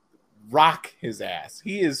will rock his ass.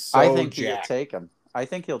 He is so I think he'll jacked. take him. I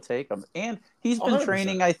think he'll take him. And he's been 100%.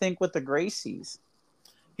 training, I think, with the Gracies.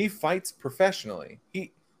 He fights professionally.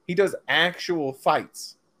 He does actual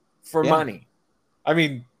fights for Yeah. money. I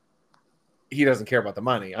mean, he doesn't care about the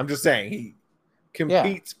money. I'm just saying he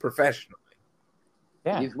competes professionally.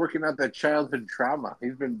 Yeah. He's working out that childhood trauma.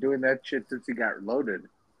 He's been doing that shit since he got loaded.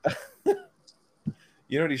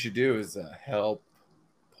 You know what he should do is help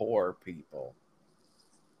poor people.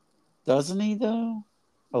 Doesn't he, though?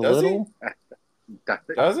 A Does he? little?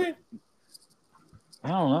 Does he? I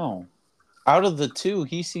don't know. Out of the two,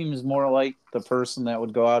 he seems more like the person that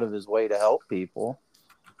would go out of his way to help people.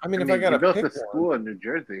 I mean, I if mean, I got he to built pick a one, school in New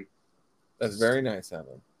Jersey. that's very nice of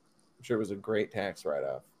him. I'm sure it was a great tax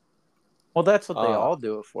write-off. Well, that's what they all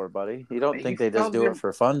do it for, buddy. You don't He think they still just do give- it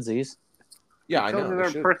for funsies? Yeah, I Selling know.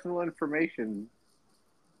 their personal information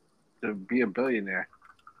to be a billionaire.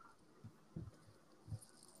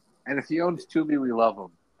 And if he owns Tubi, we love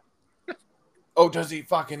him. Oh, does he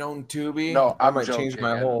fucking own Tubi? No, I I'm might joking. change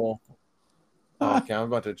my whole. Okay, I'm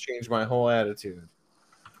about to change my whole attitude.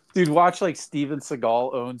 Dude, watch like Steven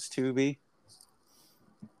Seagal owns Tubi.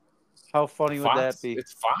 How funny would that be?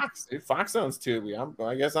 It's Fox. Dude, Fox owns Tubi.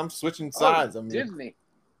 I guess I'm switching sides. I'm Disney.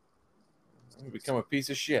 I'm gonna become a piece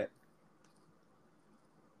of shit.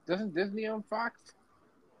 Doesn't Disney own Fox?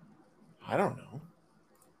 I don't know.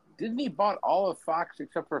 Disney bought all of Fox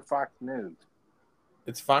except for Fox News.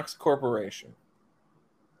 It's Fox Corporation.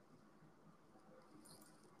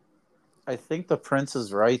 I think the prince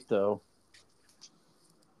is right though,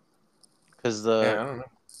 because I don't know.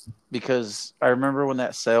 because I remember when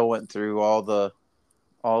that sale went through, all the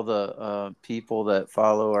people that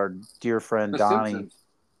follow our dear friend The Donnie, Simpsons.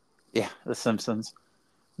 yeah, The Simpsons,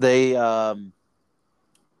 they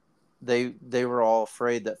were all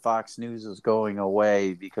afraid that Fox News was going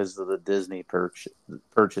away because of the Disney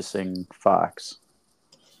purchasing Fox.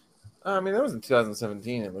 I mean, that was in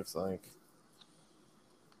 2017. It looks like.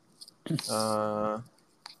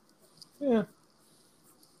 Yeah.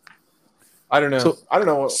 I don't know. So- I don't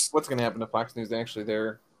know what's going to happen to Fox News. Actually,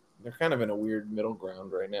 they're kind of in a weird middle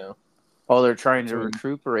ground right now. Oh, they're trying to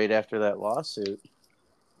recuperate after that lawsuit.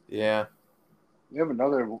 Yeah. You have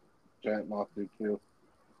another giant lawsuit too.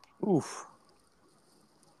 Oof.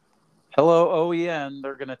 Hello, OEN.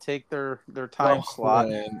 They're gonna take their time slot.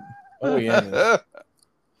 Man.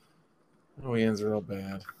 OEN's real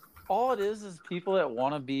bad. All it is people that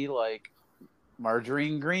want to be like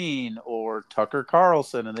Margarine Green or Tucker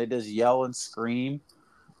Carlson, and they just yell and scream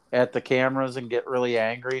at the cameras and get really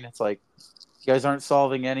angry. And it's like, you guys aren't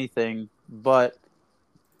solving anything, but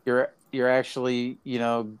you're actually,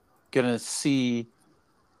 gonna see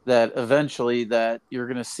that eventually that you're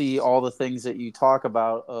gonna see all the things that you talk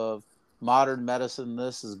about of modern medicine.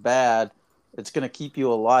 This is bad. It's going to keep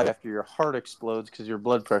you alive after your heart explodes because your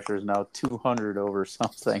blood pressure is now 200 over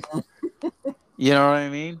something. You know what I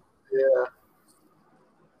mean? Yeah.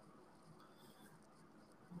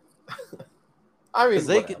 I mean,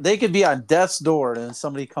 they could be on death's door, and then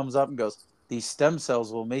somebody comes up and goes, "These stem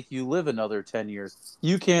cells will make you live another 10 years."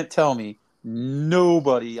 You can't tell me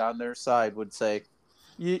nobody on their side would say,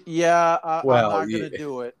 "Yeah, I'm not going to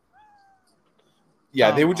do it."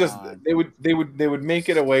 Yeah, they would they would make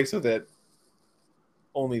it a way so that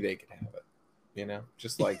only they could have it,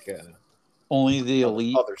 just like only the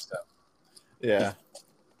elite, other stuff. Yeah,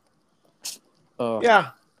 yeah.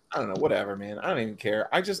 I don't know, whatever, man. I don't even care.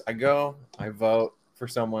 I go, I vote for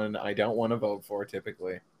someone I don't want to vote for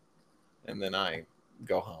typically, and then I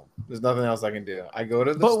go home. There's nothing else I can do. I go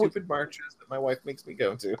to the stupid marches that my wife makes me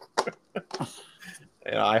go to.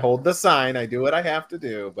 I hold the sign. I do what I have to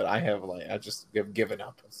do, but I just have given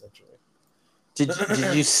up essentially.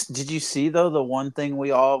 Did you see though the one thing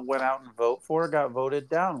we all went out and vote for got voted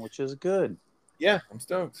down, which is good. Yeah, I'm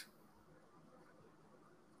stoked.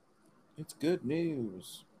 It's good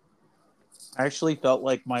news. I actually felt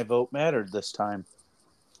like my vote mattered this time.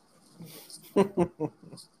 Because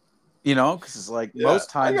it's like most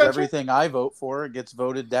times everything I vote for gets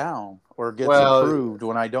voted down or gets approved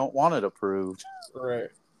when I don't want it approved. Right.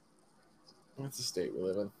 That's the state we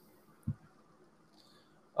live in.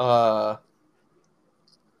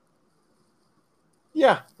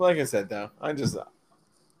 Yeah, like I said, though, I just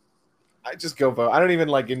go vote. I don't even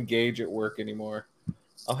engage at work anymore.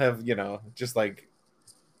 I'll have just like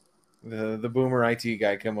the boomer IT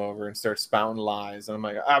guy come over and start spouting lies, and I'm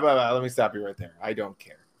like, let me stop you right there. I don't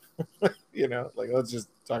care. Let's just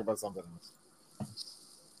talk about something else.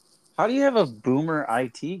 How do you have a boomer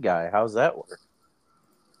IT guy? How's that work?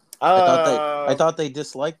 I thought they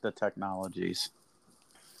disliked the technologies.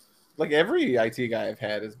 Like every IT guy I've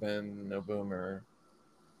had has been a boomer.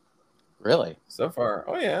 Really? So far.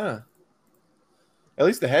 Oh yeah. At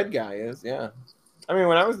least the head guy is, yeah. I mean,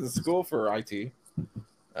 when I was in school for IT,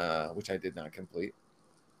 which I did not complete,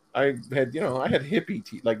 I had hippie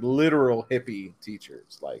literal hippie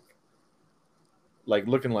teachers, like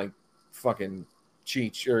looking like fucking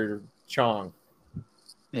Cheech or Chong.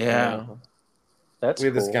 Yeah. That's we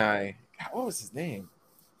had cool. This guy, God, what was his name?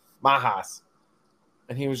 Majas.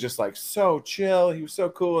 And he was just like so chill. He was so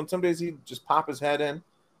cool. And some days he'd just pop his head in.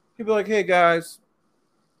 He'd be like, "Hey guys,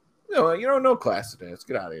 no class today. Let's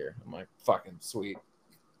get out of here." I'm like, "Fucking sweet.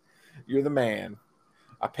 You're the man.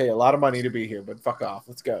 I pay a lot of money to be here, but fuck off.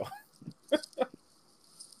 Let's go."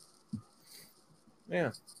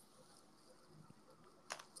 Yeah.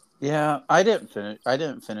 Yeah, I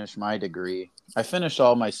didn't finish my degree. I finished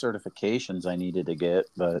all my certifications I needed to get,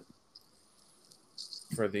 but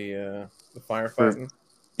for the For- firefighting.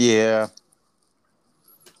 Yeah.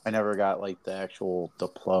 I never got like the actual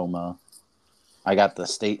diploma. I got the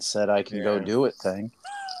state said I can go Yeah. do it thing.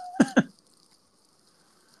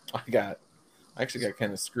 I actually got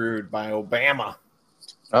kind of screwed by Obama.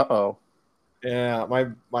 Uh-oh. Yeah,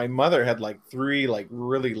 my mother had like 3 like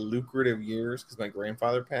really lucrative years because my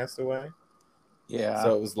grandfather passed away. Yeah.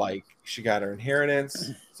 So it was like she got her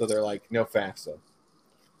inheritance. So they're like, no FAFSA.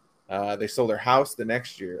 They sold their house the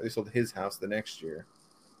next year. They sold his house the next year,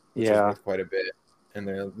 which was Yeah. worth quite a bit. And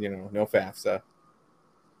they're, no FAFSA.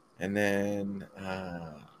 And then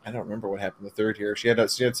I don't remember what happened the third year. She had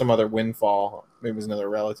some other windfall. Maybe it was another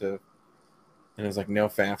relative. And it was like, no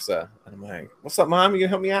FAFSA. And I'm like, what's up, Mom? You gonna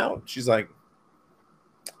help me out? She's like,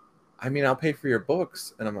 I mean, I'll pay for your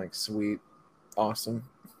books. And I'm like, sweet, awesome.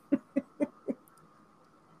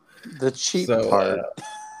 The cheap So, part.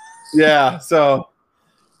 Yeah. So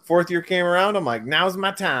 4th year came around. I'm like, now's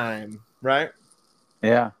my time, right?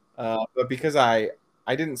 Yeah. But because I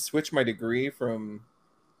didn't switch my degree from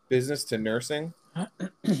business to nursing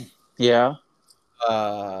Yeah.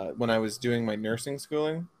 when I was doing my nursing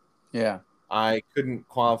schooling, Yeah. I couldn't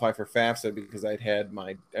qualify for FAFSA because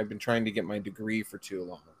I've been trying to get my degree for too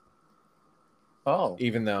long. Oh.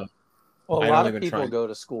 Even though Well, a I'd lot only of been people trying- go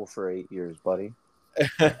to school for 8 years, buddy.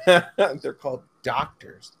 they're called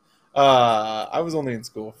doctors. I was only in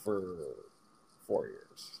school for 4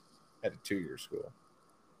 years. Had a 2-year school.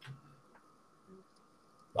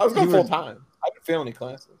 I was going You were- full time. I didn't fail any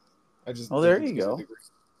classes. I just Oh, there didn't you get a go. degree.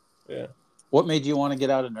 Yeah. What made you want to get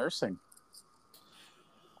out of nursing?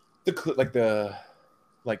 The clinicals,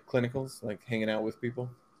 like hanging out with people.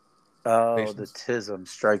 Oh, Patients. the tism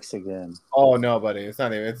strikes again. Oh no, buddy, it's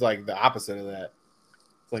not even. It's like the opposite of that.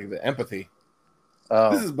 It's like the empathy.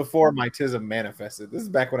 Oh. This is before my tism manifested. This is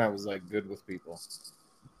back when I was like good with people.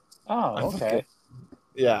 Oh, okay.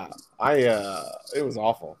 Yeah, it was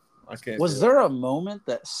awful. I can't. Was there a moment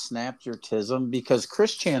that snapped your tism? Because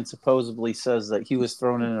Chris Chan supposedly says that he was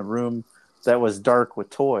thrown in a room that was dark with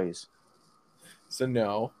toys. So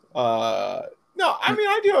no. No, I mean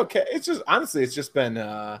I do okay. It's just honestly, it's just been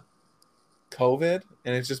COVID,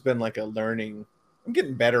 and it's just been like a learning. I'm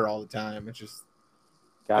getting better all the time. It's just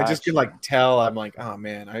I just can like tell. I'm like, oh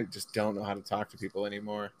man, I just don't know how to talk to people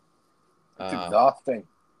anymore. It's exhausting.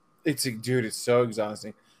 Dude, it's so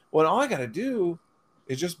exhausting. Well, all I gotta do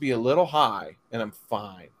is just be a little high, and I'm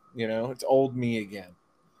fine. It's old me again.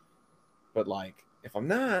 But like, if I'm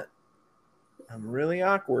not, I'm really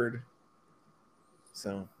awkward.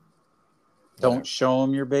 So, Don't show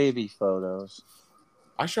him your baby photos.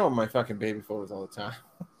 I show them my fucking baby photos all the time.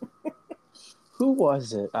 Who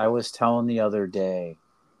was it I was telling the other day?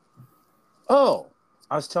 Oh,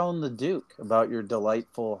 I was telling the Duke about your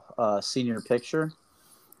delightful senior picture.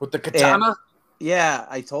 With the katana? And, yeah,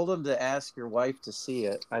 I told him to ask your wife to see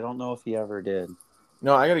it. I don't know if he ever did.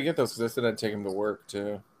 No, I got to get those because I said I'd take them to work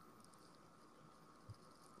too.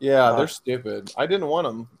 Yeah, they're stupid. I didn't want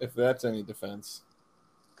them, if that's any defense.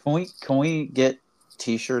 Can we get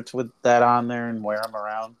T-shirts with that on there and wear them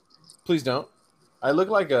around? Please don't. I look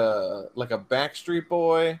like a Backstreet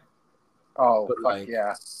Boy. Oh, But fuck like-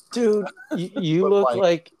 yeah. Dude, you But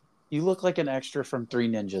look like an extra from Three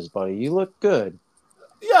Ninjas, buddy. You look good.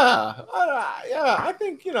 Yeah, I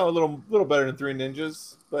think a little better than Three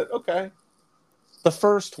Ninjas, but okay. The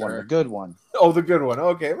first one, Sure. the good one. Oh, the good one.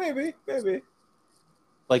 Okay, maybe.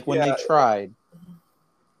 Like when Yeah. they tried.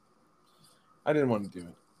 I didn't want to do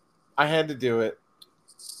it. I had to do it.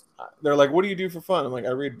 They're like, "What do you do for fun?" I'm like, "I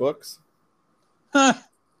read books." Huh.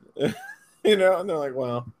 And they're like,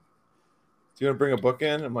 "Well, do you want to bring a book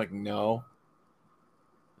in?" I'm like, "No."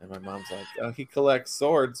 And my mom's like, "Oh, he collects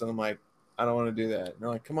swords," and I'm like, "I don't want to do that." And they're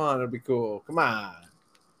like, "Come on, it'll be cool. Come on."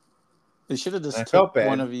 They should have I just felt took bad.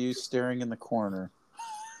 one of you staring in the corner.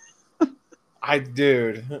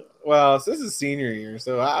 Dude. Well, so this is senior year,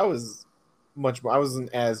 so I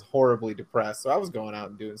wasn't as horribly depressed, so I was going out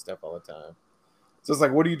and doing stuff all the time. So it's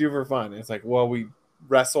like, what do you do for fun? It's like, well, we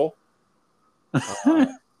wrestle.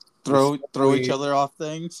 Throw we- each other off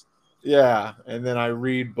things. Yeah, and then I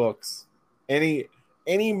read books. Any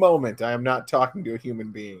moment I am not talking to a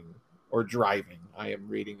human being or driving, I am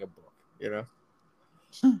reading a book, Yeah,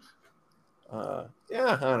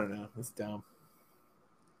 I don't know. It's dumb.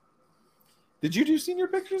 Did you do senior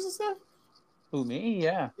pictures and stuff? Who, me?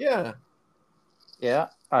 Yeah. Yeah. Yeah,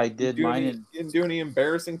 I You did mine. you didn't do any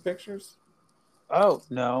embarrassing pictures? Oh,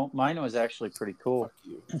 no. Mine was actually pretty cool. Fuck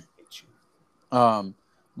you. I hate you.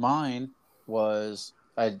 Mine was,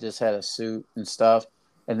 I just had a suit and stuff.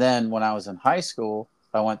 And then when I was in high school,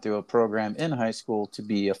 I went through a program in high school to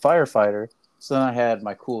be a firefighter. So then I had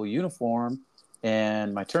my cool uniform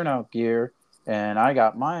and my turnout gear, and I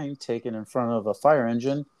got mine taken in front of a fire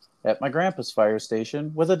engine at my grandpa's fire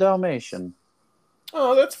station with a Dalmatian.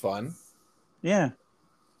 Oh, that's fun. Yeah.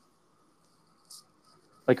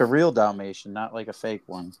 Like a real Dalmatian, not like a fake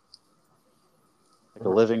one. Like a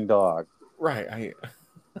living dog. Right.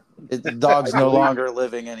 The dog's no longer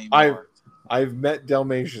living anymore. I've met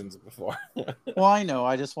Dalmatians before. Well, I know.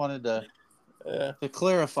 I just wanted to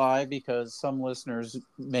clarify because some listeners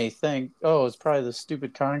may think, oh, it's probably the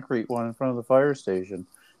stupid concrete one in front of the fire station.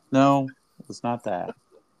 No, it's not that.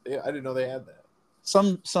 Yeah, I didn't know they had that.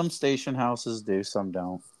 Some station houses do, some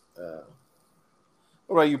don't. What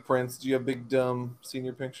about you, Prince? Do you have big dumb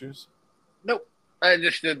senior pictures? Nope. I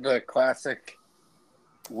just did the classic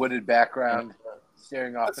wooded background,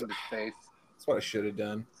 staring off into space. That's what I should have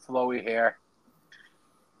done. Flowy hair.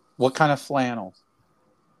 What kind of flannel?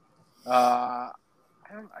 I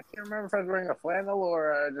can't remember if I was wearing a flannel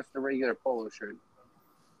or just a regular polo shirt.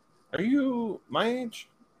 Are you my age,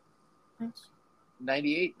 Prince?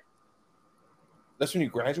 98. That's when you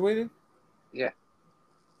graduated? Yeah.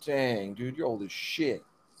 Dang, dude, you're old as shit.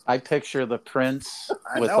 I picture the Prince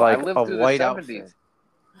I with know, like I lived a through white the 70s. outfit.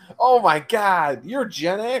 Oh my God, you're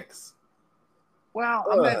Gen X. Well,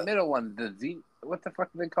 I'm that middle one. The Z. What the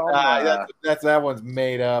fuck do they call them? That one's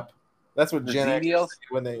made up. That's what The Gen X Xennials?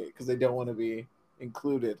 say because they don't want to be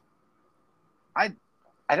included. I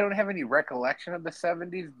don't have any recollection of the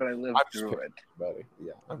 70s, but I lived through it. Buddy.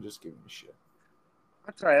 Yeah, I'm just giving you shit.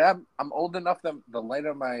 That's right. I'm old enough that the light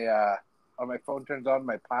on my phone turns on in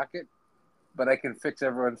my pocket, but I can fix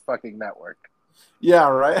everyone's fucking network. Yeah,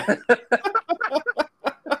 right.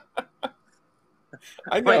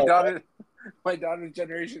 I know. My daughter's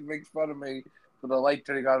generation makes fun of me for the light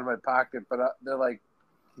turning on in my pocket, but they're like,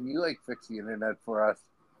 "Can you like fix the internet for us?"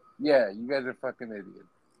 Yeah, you guys are fucking idiots.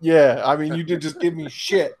 Yeah, I mean, you did just give me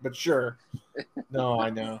shit, but sure. No, I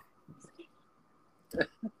know.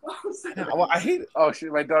 I hate it. Oh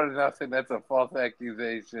shit! My daughter's now saying that's a false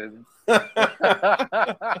accusation.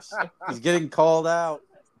 He's getting called out.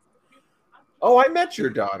 Oh, I met your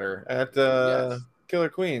daughter at Yes. Killer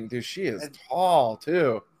Queen. Dude, she is tall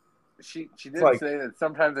too. She did say that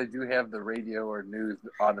sometimes I do have the radio or news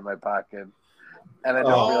on in my pocket, and I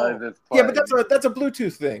don't realize it's playing. Yeah, but that's a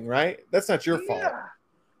Bluetooth thing, right? That's not your fault.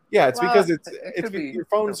 Yeah, it's because it's your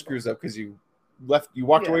phone screws up because you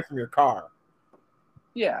walked away from your car.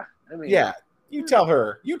 Yeah, I mean, yeah. You tell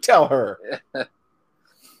her. You tell her.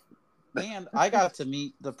 And I got to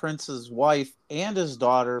meet the Prince's wife and his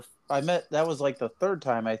daughter. That was like the third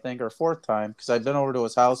time, I think, or fourth time, because I've been over to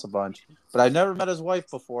his house a bunch. But I never met his wife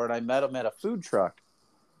before, and I met him at a food truck.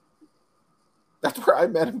 That's where I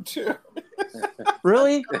met him too.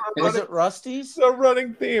 Really? Was it Rusty's? It's a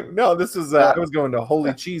running theme. No, this is I was going to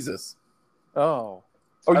Holy Cheeses. Oh.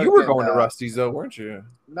 Oh, you were going to Rusty's though, weren't you?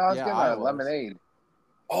 No, I was getting a lemonade.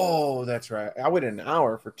 Oh, that's right. I waited an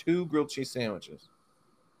hour for 2 grilled cheese sandwiches.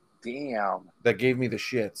 Damn. That gave me the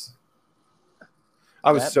shits.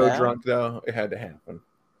 I was so drunk though, it had to happen.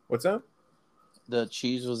 What's up? The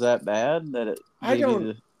cheese was that bad that it I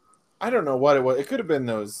don't know what it was. It could have been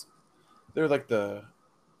those. They're like the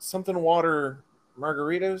something water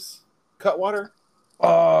margaritas, cut water.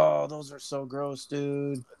 Oh, those are so gross,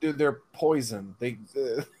 dude. Dude, they're poison.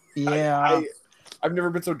 Yeah. I've never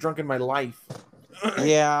been so drunk in my life.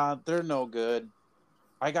 Yeah, they're no good.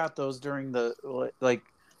 I got those during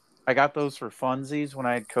I got those for funsies when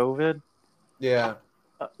I had COVID. Yeah.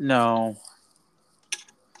 No.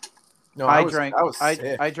 No, I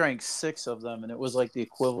drank 6 of them, and it was like the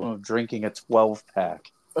equivalent of drinking a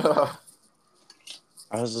 12-pack. I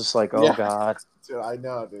was just like, oh, God. Dude, I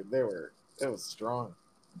know, dude. It was strong.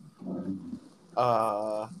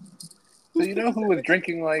 So you know who was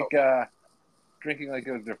drinking like it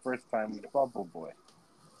was their first time with Bubble Boy?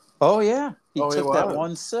 Oh, yeah. He took that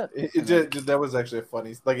one sip. That was actually a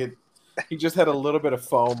funny. He just had a little bit of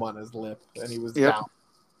foam on his lip, and he was down.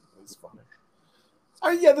 It was funny.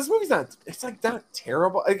 Yeah, this movie's not. It's not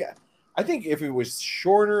terrible. I think if it was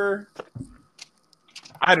shorter,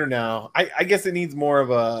 I don't know. I guess it needs more of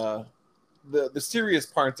a. The serious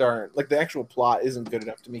parts aren't the actual plot isn't good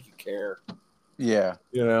enough to make you care. Yeah,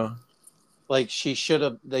 you know, they should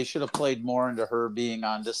have played more into her being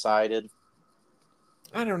undecided.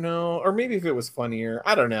 I don't know, or maybe if it was funnier,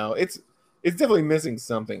 I don't know. It's definitely missing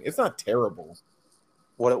something. It's not terrible.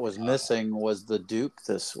 What it was missing was the Duke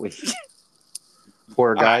this week.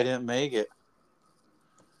 Poor guy didn't make it.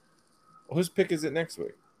 Whose pick is it next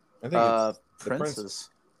week? I think it's Prince's.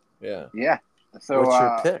 Yeah. Yeah. So what's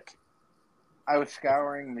your pick? I was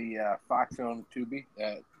scouring the Fox owned Tubi.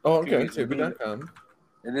 Okay, Tubi.com.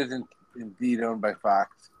 It isn't indeed owned by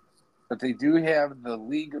Fox. But they do have the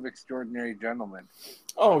League of Extraordinary Gentlemen.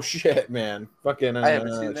 Oh shit, man! Fucking I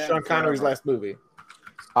haven't seen that Sean in Connery's forever. last movie.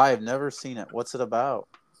 I have never seen it. What's it about?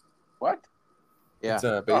 What? Yeah,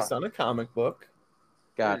 It's based on a comic book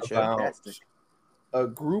gotcha. about Fantastic. a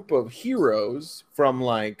group of heroes from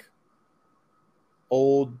like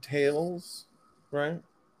old tales, right?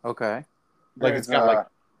 Okay. Like it's There's, got like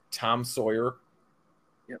Tom Sawyer,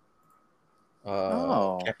 Yep.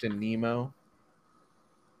 Oh. Captain Nemo.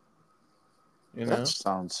 You know, That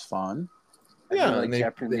sounds fun. I yeah, do like and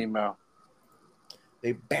Captain they Nemo.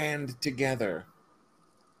 they band together.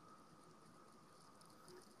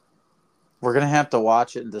 We're gonna have to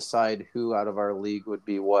watch it and decide who out of our league would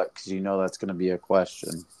be what, because you know that's gonna be a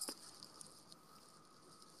question.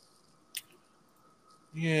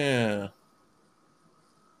 Yeah.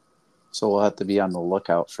 So we'll have to be on the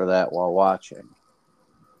lookout for that while watching.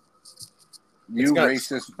 You got-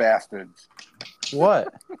 racist bastards.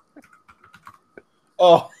 What?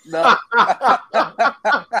 Oh, No.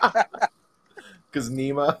 because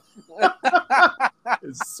Nemo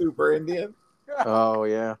is super Indian. Oh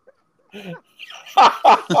yeah.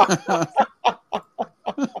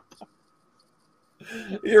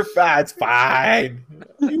 You're fine. It's fine.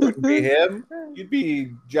 You wouldn't be him. You'd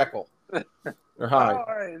be Jekyll or Hyde. All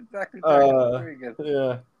right, Dr. Jekyll. Very good.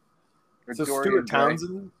 Yeah. Or So Dorian Stuart Gray.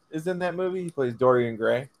 Townsend is in that movie. He plays Dorian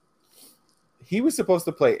Gray. He was supposed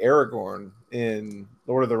to play Aragorn in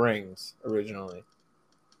Lord of the Rings originally.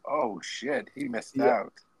 Oh shit, he missed Yeah.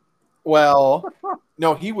 out. Well,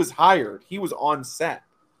 no, he was hired. He was on set.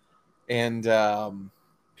 And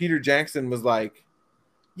Peter Jackson was like,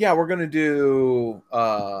 yeah, we're going to do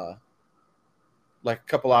like a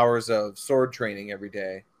couple hours of sword training every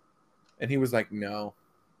day. And he was like, no.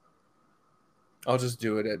 I'll just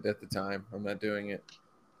do it at the time. I'm not doing it.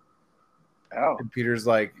 Oh, And Peter's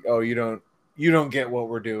like, oh, you don't get what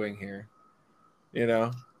we're doing here. You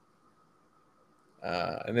know?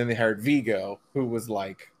 And then they hired Vigo, who was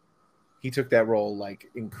like, he took that role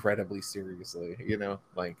like incredibly seriously, you know,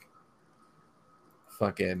 like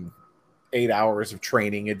fucking 8 hours of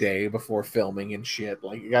training a day before filming and shit.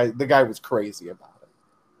 Like the guy was crazy about it.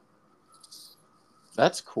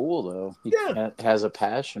 That's cool though. He has a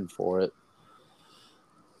passion for it.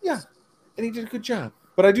 Yeah, and he did a good job.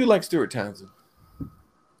 But I do like Stuart Townsend,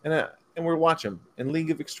 and we'll watch him in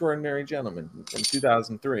League of Extraordinary Gentlemen from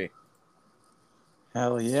 2003.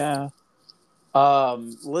 Hell yeah.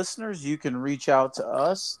 Listeners, you can reach out to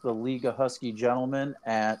us, the League of Husky Gentlemen,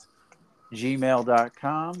 at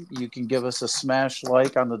gmail.com. You can give us a smash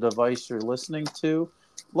like on the device you're listening to.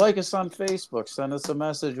 Like us on Facebook. Send us a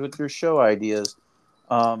message with your show ideas.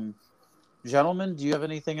 Gentlemen, do you have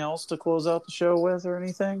anything else to close out the show with or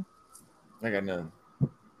anything? I got none.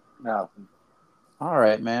 no. All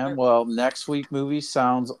right, man. Well, next week movie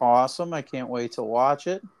sounds awesome. I can't wait to watch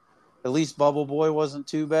it. At least Bubble Boy wasn't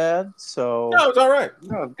too bad. So No, it's all right.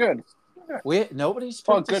 No, good. nobody's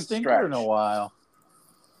Oh, picked a good stinker in a stretch. while.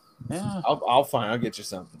 Yeah. I'll get you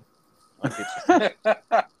something. I'll get you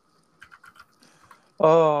something.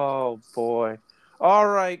 Oh boy. All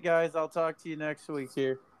right, guys. I'll talk to you next week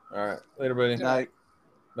here. All right, later, buddy. Night.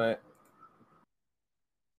 Night.